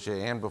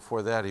negotiated, and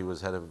before that he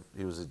was a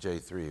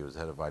J3, he was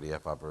head of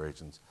IDF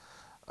operations,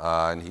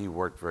 and he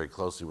worked very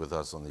closely with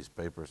us on these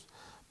papers.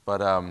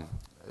 But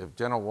if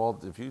General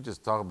Wald, if you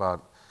just talk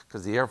about,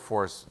 because the Air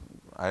Force,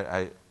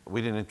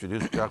 we didn't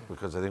introduce Chuck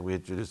because I think we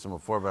introduced him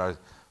before, but I was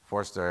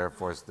four-star Air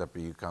Force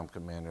Deputy EUCOM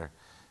Commander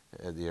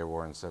at the air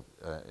war in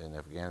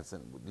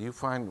Afghanistan. Do you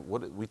find,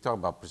 we talk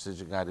about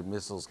precision-guided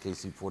missiles,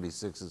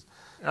 KC-46s?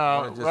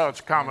 Well,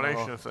 it's a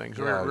combination of things.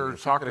 Yeah, we were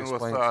talking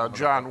with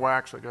John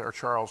Wax, or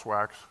Charles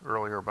Wax,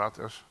 earlier about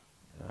this.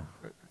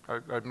 Yeah.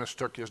 I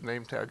mistook his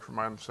name tag for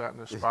mine and sat in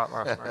this spot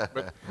last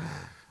night.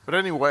 But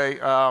anyway,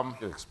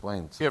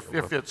 explain.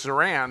 If it's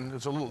Iran,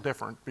 it's a little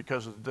different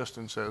because of the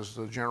distance, as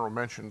the general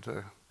mentioned.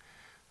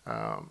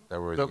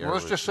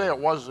 Let's just say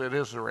it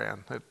is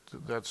Iran.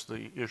 That's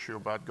the issue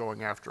about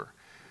going after.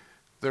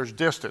 There's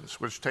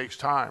distance, which takes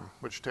time,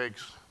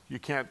 you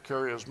can't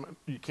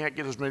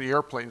get as many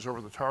airplanes over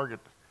the target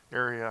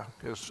area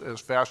as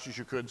fast as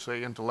you could,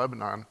 say, into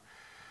Lebanon.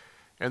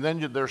 And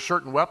then there's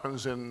certain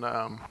weapons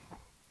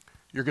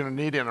you're going to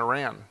need in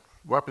Iran,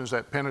 weapons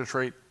that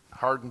penetrate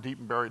hard and deep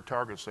and buried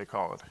targets, they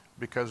call it,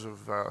 because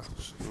of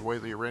the way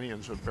the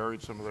Iranians have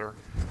buried some of their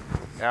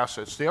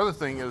assets. The other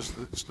thing is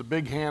it's the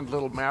big hand,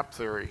 little map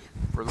theory.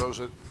 For those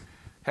that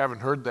haven't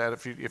heard that,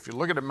 if you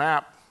look at a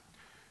map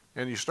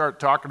and you start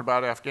talking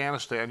about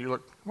Afghanistan, you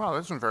look, well, that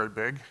isn't very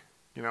big.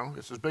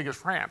 It's as big as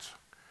France.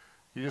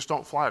 You just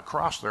don't fly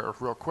across there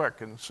real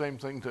quick. And same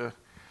thing to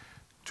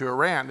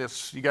Iran.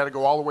 You got to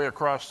go all the way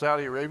across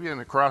Saudi Arabia and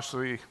across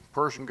the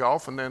Persian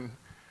Gulf and then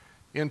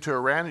into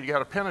Iran, and you got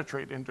to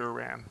penetrate into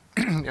Iran.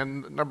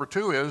 And number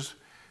two is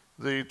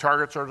the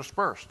targets are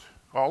dispersed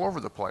all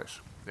over the place.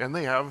 And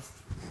they have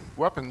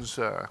weapons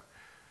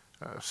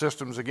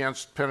systems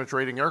against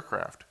penetrating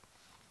aircraft.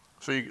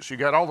 So you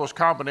got all those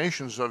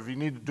combinations of you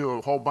need to do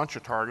a whole bunch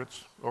of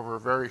targets over a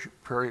very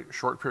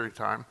short period of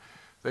time.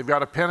 They've got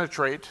to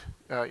penetrate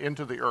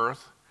into the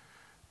earth,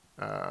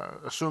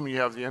 assuming you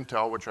have the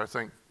intel, which I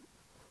think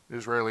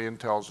Israeli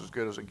intel is as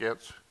good as it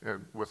gets,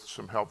 with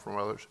some help from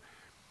others.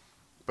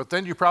 But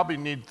then you probably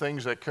need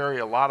things that carry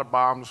a lot of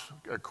bombs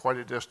at quite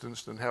a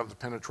distance and have the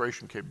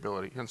penetration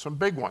capability, and some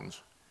big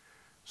ones.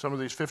 Some of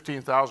these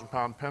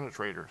 15,000-pound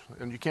penetrators,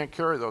 and you can't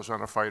carry those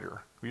on a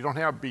fighter. You don't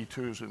have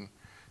B-2s in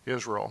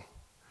Israel.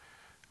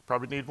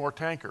 Probably need more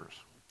tankers.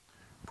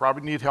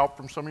 Probably need help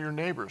from some of your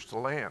neighbors to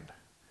land.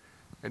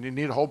 And you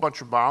need a whole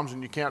bunch of bombs,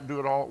 and you can't do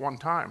it all at one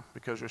time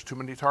because there's too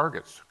many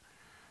targets.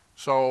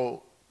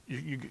 So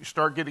you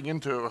start getting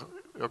into,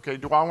 okay,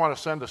 do I want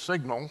to send a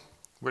signal,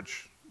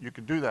 which you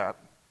could do that.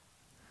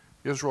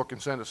 Israel can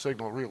send a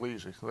signal real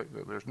easy.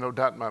 There's no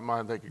doubt in my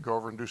mind they could go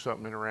over and do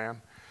something in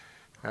Iran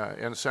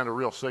and send a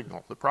real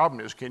signal. The problem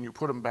is, can you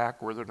put them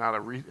back where they're not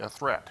a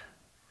threat?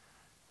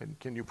 And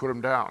can you put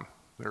them down,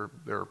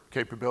 their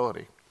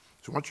capability?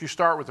 So once you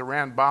start with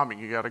Iran bombing,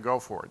 you got to go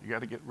for it. You got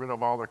to get rid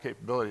of all their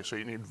capabilities. So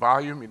you need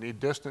volume, you need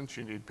distance,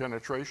 you need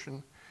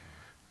penetration,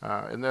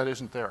 and that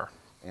isn't there.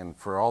 And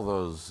for all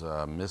those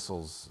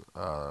missiles,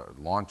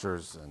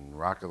 launchers and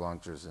rocket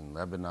launchers in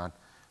Lebanon,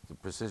 the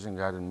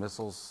precision-guided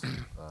missiles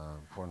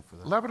important for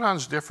that?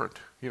 Lebanon's different,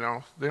 you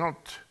know. They don't,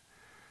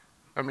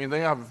 I mean, they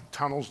have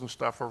tunnels and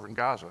stuff over in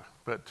Gaza,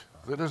 but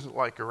it isn't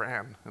like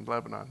Iran and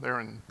Lebanon. They're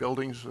in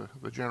buildings.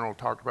 The general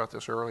talked about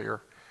this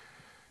earlier.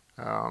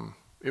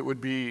 It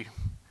would be,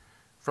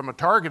 from a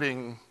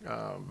targeting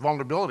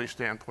vulnerability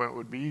standpoint, it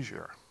would be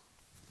easier,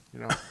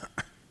 you know.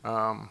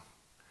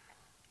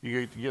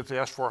 You get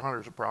the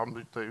S-400 is a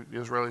problem. The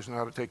Israelis know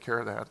how to take care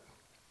of that.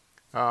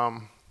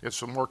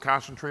 It's a more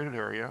concentrated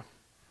area.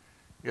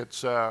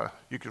 It's,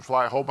 you can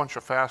fly a whole bunch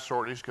of fast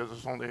sorties because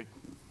it's only,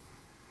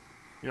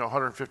 you know,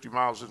 150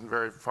 miles isn't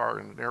very far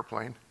in an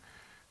airplane.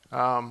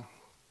 And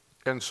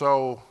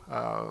so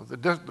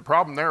the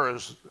problem there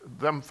is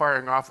them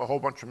firing off a whole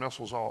bunch of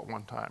missiles all at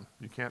one time.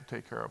 You can't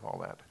take care of all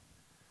that.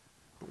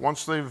 But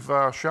once they've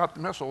shot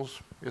the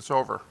missiles, it's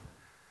over.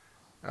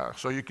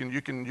 So you can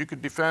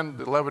defend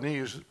the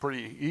Lebanese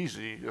pretty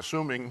easy,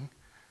 assuming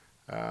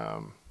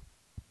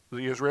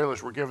the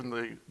Israelis were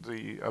given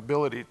the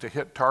ability to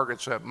hit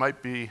targets that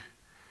might be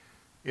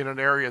in an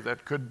area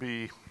that could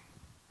be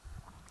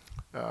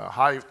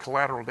high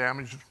collateral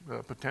damage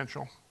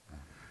potential.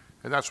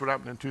 And that's what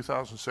happened in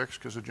 2006,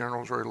 because the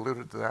general's already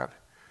alluded to that.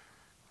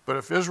 But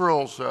if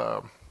Israel's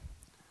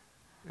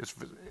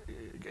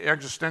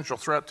existential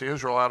threat to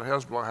Israel out of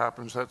Hezbollah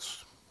happens,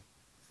 that's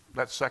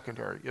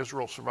secondary.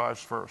 Israel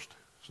survives first.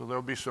 So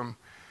there'll be some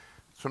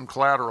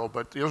collateral,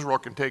 but Israel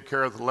can take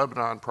care of the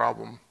Lebanon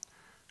problem.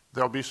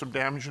 There'll be some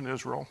damage in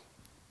Israel,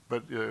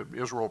 but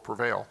Israel will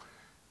prevail.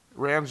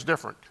 Iran's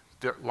different.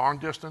 Long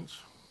distance,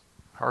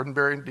 hard and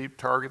buried deep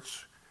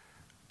targets,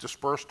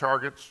 dispersed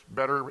targets,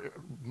 better,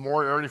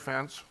 more air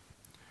defense.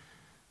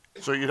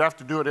 So you'd have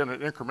to do it in an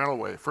incremental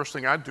way. First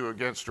thing I'd do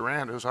against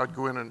Iran is I'd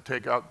go in and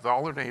take out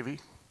all their Navy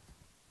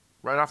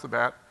right off the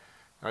bat,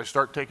 and I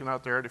start taking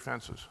out their air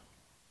defenses.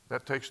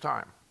 That takes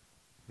time,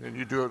 and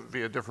you do it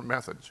via different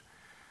methods.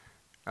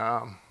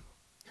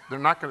 They're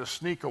not going to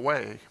sneak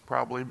away,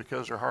 probably,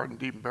 because they're hard and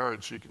deep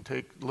buried, so you can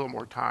take a little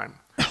more time.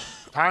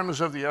 Time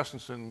is of the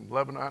essence in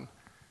Lebanon,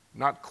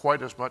 not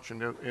quite as much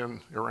in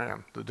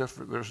Iran. So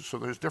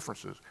there's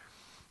differences.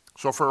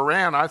 So for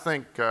Iran, I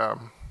think, I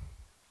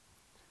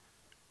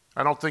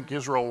don't think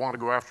Israel will want to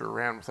go after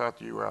Iran without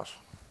the U.S.,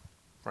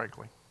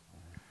 frankly.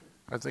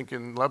 I think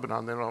in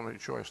Lebanon, they don't have any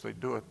choice. They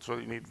do it, so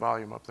you need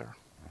volume up there.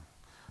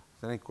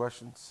 Any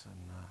questions?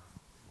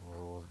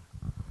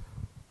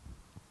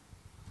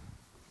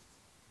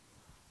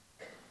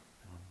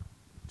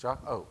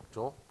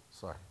 Joel?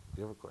 Sorry,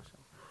 do you have a question?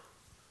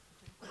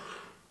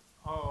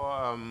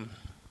 I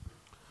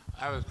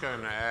was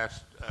going to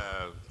ask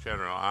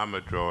General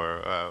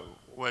Amador,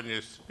 when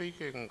you're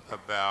speaking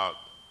about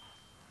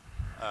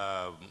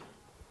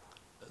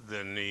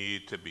the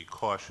need to be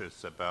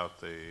cautious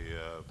about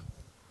the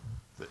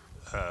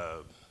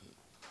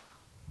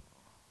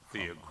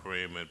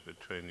agreement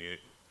between the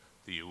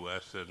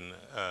U.S.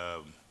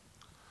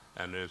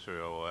 and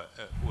Israel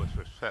with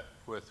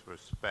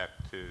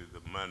respect to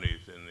the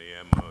monies in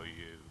the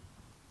MOU.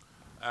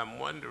 I'm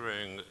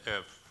wondering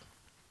if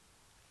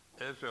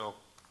Israel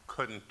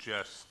couldn't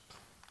just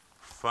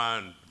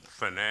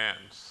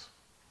finance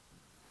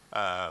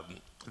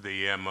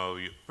the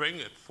MOU, bring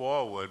it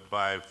forward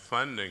by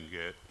funding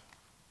it,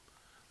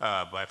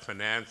 by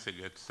financing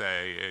it,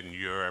 say, in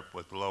Europe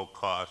with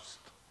low-cost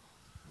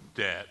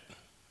debt,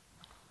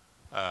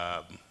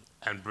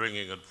 and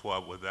bringing it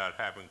forward without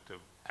having to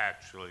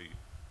actually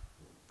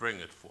bring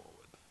it forward.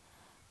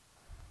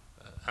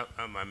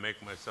 Am I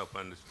making myself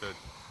understood?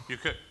 You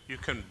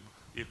can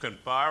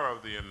borrow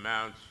the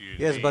amounts you need.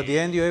 Yes, but at the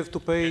end you have to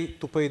pay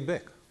it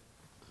back.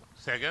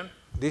 Say again?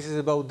 This is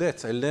about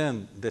debts. I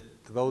learned that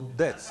about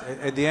debts.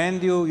 At the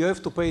end you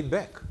have to pay it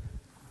back.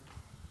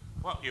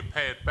 Well, you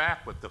pay it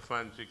back with the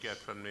funds you get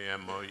from the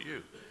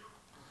MOU.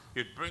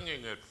 You're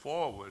bringing it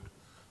forward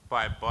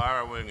by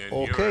borrowing in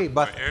Europe,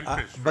 but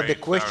interest the rates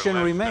question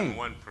are less remains.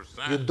 than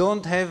 1%. You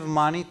don't have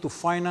money to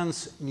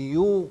finance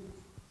new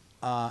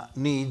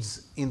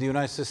needs in the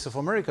United States of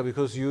America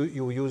because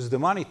you use the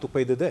money to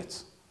pay the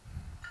debts.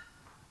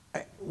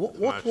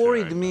 What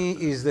worried me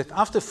is that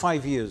after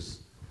 5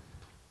 years,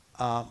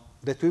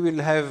 that we will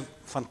have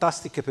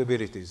fantastic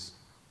capabilities,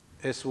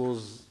 as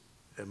was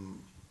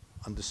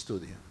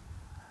understood here.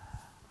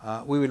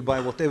 We will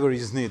buy whatever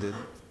is needed,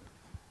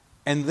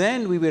 and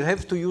then we will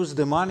have to use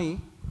the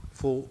money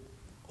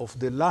of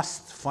the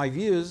last 5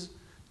 years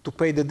to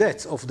pay the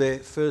debts of the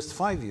first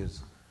 5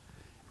 years.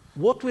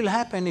 What will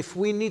happen if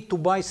we need to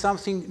buy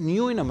something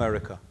new in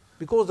America?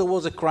 Because there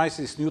was a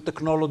crisis, new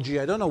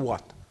technology, I don't know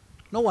what.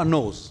 No one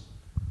knows.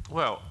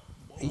 Well,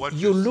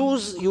 you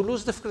lose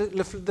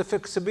the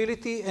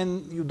flexibility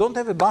and you don't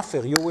have a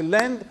buffer. You will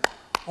land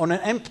on an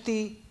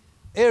empty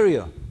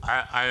area.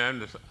 I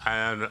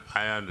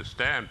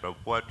understand, but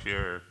what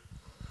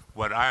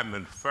I'm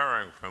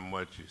inferring from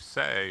what you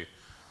say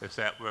is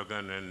that we're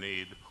going to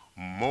need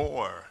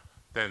more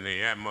than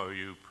the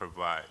MOU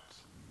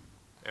provides.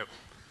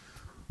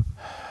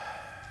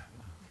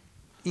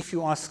 If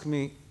you ask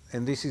me,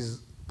 and this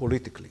is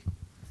politically,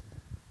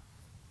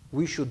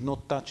 we should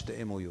not touch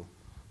the MOU.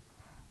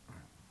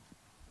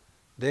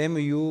 the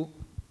MOU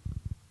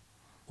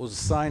was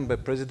signed by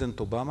President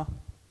Obama,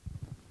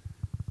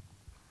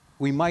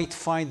 we might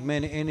find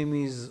many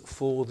enemies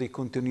for the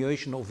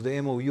continuation of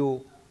the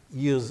MOU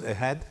years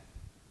ahead.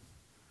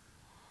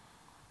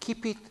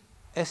 Keep it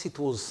as it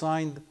was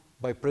signed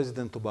by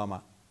President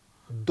Obama.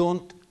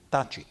 Don't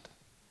touch it.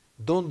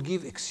 Don't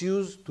give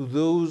excuse to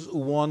those who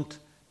want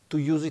to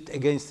use it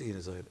against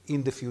Israel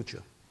in the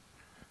future.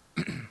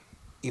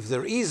 If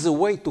there is a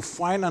way to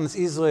finance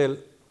Israel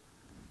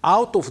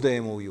out of the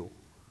MOU,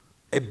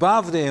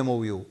 above the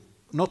MOU,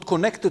 not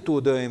connected to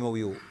the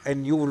MOU,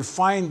 and you will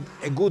find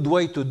a good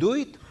way to do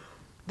it,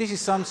 this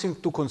is something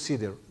to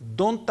consider.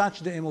 Don't touch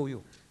the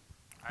MOU.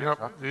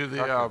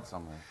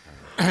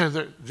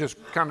 Just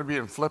kind of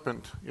being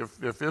flippant,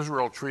 if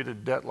Israel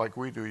treated debt like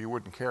we do, you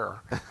wouldn't care.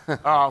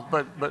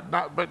 But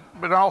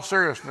in all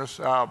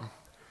seriousness,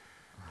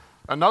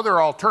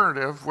 another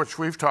alternative, which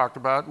we've talked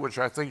about, which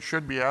I think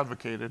should be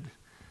advocated,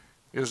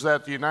 is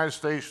that the United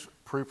States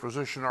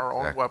pre-position our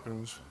own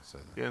weapons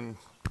in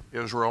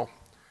Israel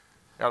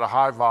at a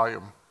high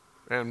volume.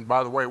 And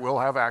by the way, we'll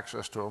have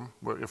access to them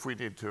if we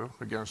need to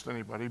against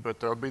anybody, but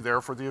they'll be there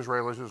for the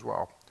Israelis as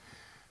well.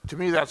 To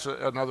me, that's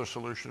another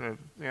solution. It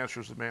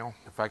answers the mail.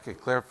 If I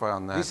could clarify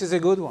on that. This is a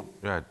good one.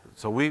 Right.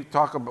 So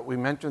we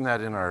mentioned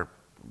that in our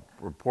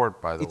report,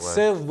 by the way. It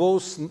serves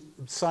both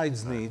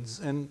sides'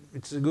 needs, and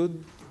it's a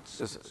good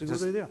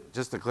idea.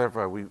 Just to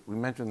clarify, we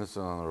mentioned this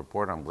on the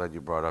report. I'm glad you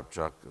brought up,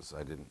 Chuck, because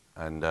I didn't.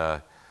 And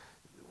the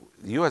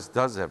U.S.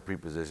 does have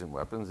pre-positioned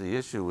weapons. The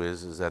issue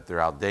is that they're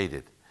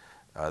outdated.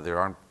 There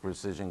aren't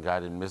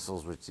precision-guided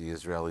missiles, which the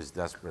Israelis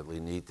desperately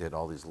need to hit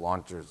all these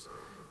launchers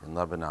in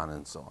Lebanon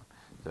and so on.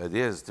 The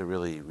idea is to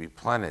really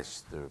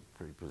replenish the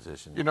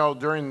pre-positioned. You know,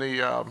 during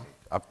the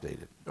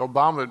updated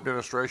Obama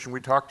administration,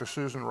 we talked to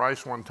Susan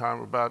Rice one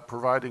time about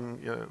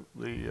providing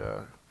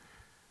the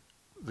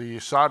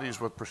Saudis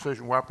with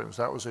precision weapons.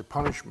 That was a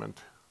punishment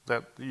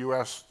that the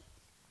U.S.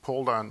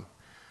 pulled on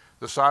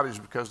the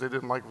Saudis because they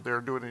didn't like what they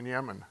were doing in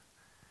Yemen.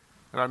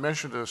 And I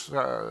mentioned this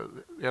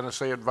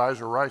NSA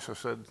advisor Rice. I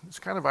said, it's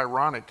kind of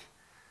ironic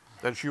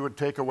that you would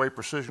take away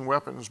precision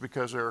weapons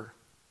because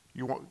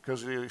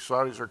because the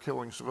Saudis are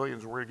killing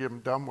civilians. We're going to give them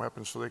dumb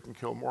weapons so they can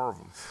kill more of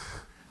them.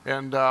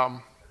 And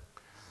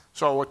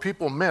so what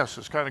people miss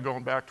is kind of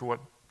going back to what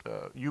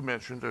you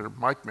mentioned or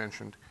Mike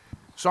mentioned.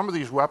 Some of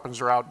these weapons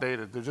are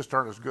outdated. They just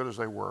aren't as good as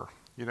they were,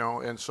 you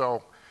know. And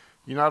so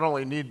you not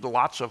only need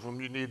lots of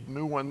them, you need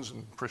new ones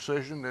and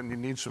precision, and you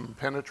need some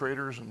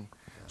penetrators, and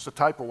it's the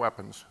type of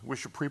weapons. We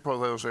should pre-put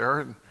those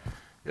there, and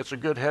it's a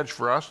good hedge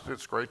for us.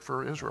 It's great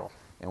for Israel.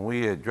 And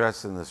we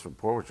address in this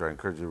report, which I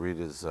encourage you to read,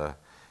 is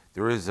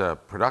there is a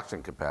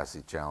production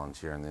capacity challenge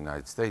here in the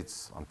United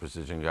States on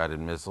precision-guided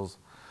missiles.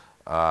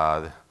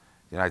 The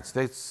United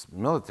States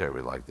military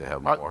would like to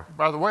have more.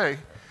 By the way,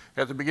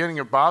 at the beginning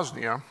of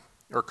Bosnia,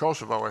 or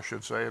Kosovo, I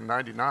should say, in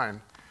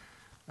 '99,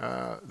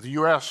 the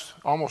U.S.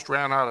 almost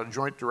ran out of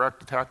joint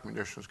direct attack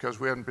munitions because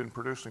we hadn't been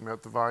producing them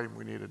at the volume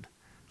we needed.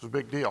 It was a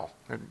big deal,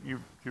 and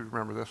you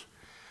remember this.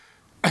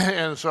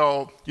 And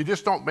so you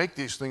just don't make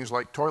these things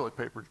like toilet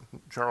paper,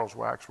 Charles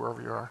Wax,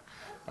 wherever you are.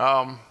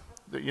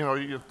 You know,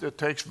 it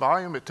takes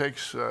volume, it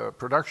takes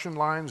production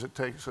lines,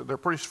 they're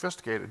pretty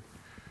sophisticated.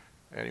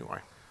 Anyway.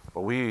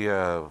 But we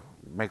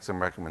make some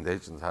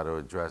recommendations how to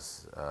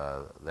address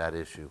that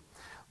issue.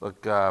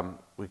 Look,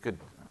 we could,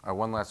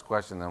 one last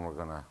question, then we're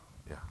gonna,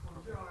 yeah.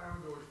 General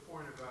Amador's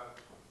point about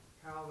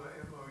how the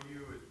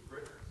MOU is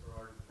written for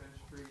our defense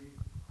treaty,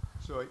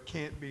 so it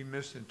can't be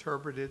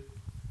misinterpreted.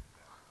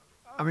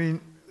 I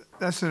mean,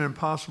 that's an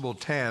impossible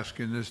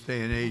task in this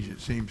day and age, it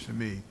seems to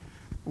me.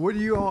 What do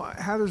you all,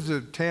 how does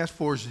the task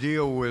force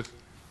deal with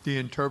the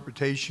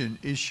interpretation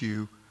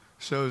issue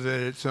so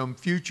that at some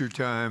future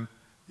time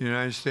the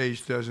United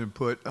States doesn't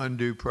put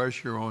undue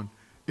pressure on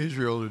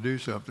Israel to do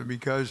something?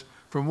 Because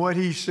from what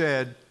he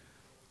said,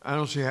 I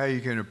don't see how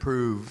you can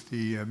approve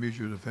the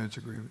mutual defense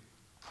agreement.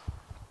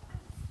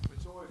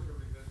 It's always going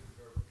to be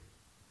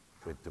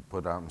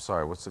misinterpreted. I'm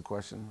sorry, what's the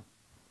question?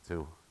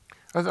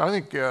 I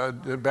think the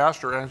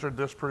ambassador answered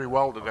this pretty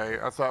well today.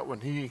 I thought when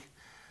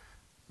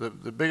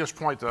the biggest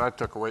point that I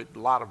took away, a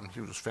lot of them,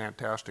 he was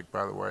fantastic,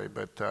 by the way,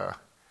 but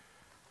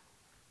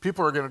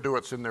people are going to do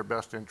what's in their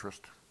best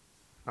interest.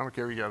 I don't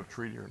care if you got a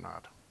treaty or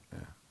not. Yeah.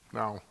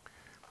 No.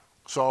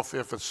 So if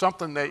it's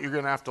something that you're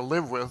going to have to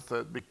live with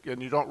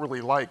and you don't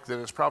really like, then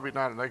it's probably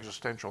not an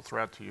existential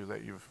threat to you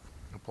that you've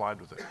applied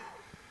with it.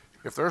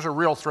 If there's a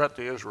real threat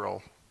to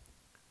Israel,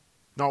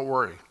 don't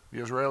worry.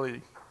 The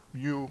Israeli,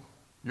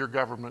 your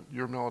government,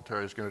 your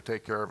military is going to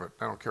take care of it.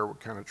 I don't care what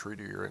kind of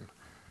treaty you're in.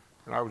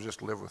 And I would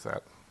just live with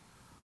that.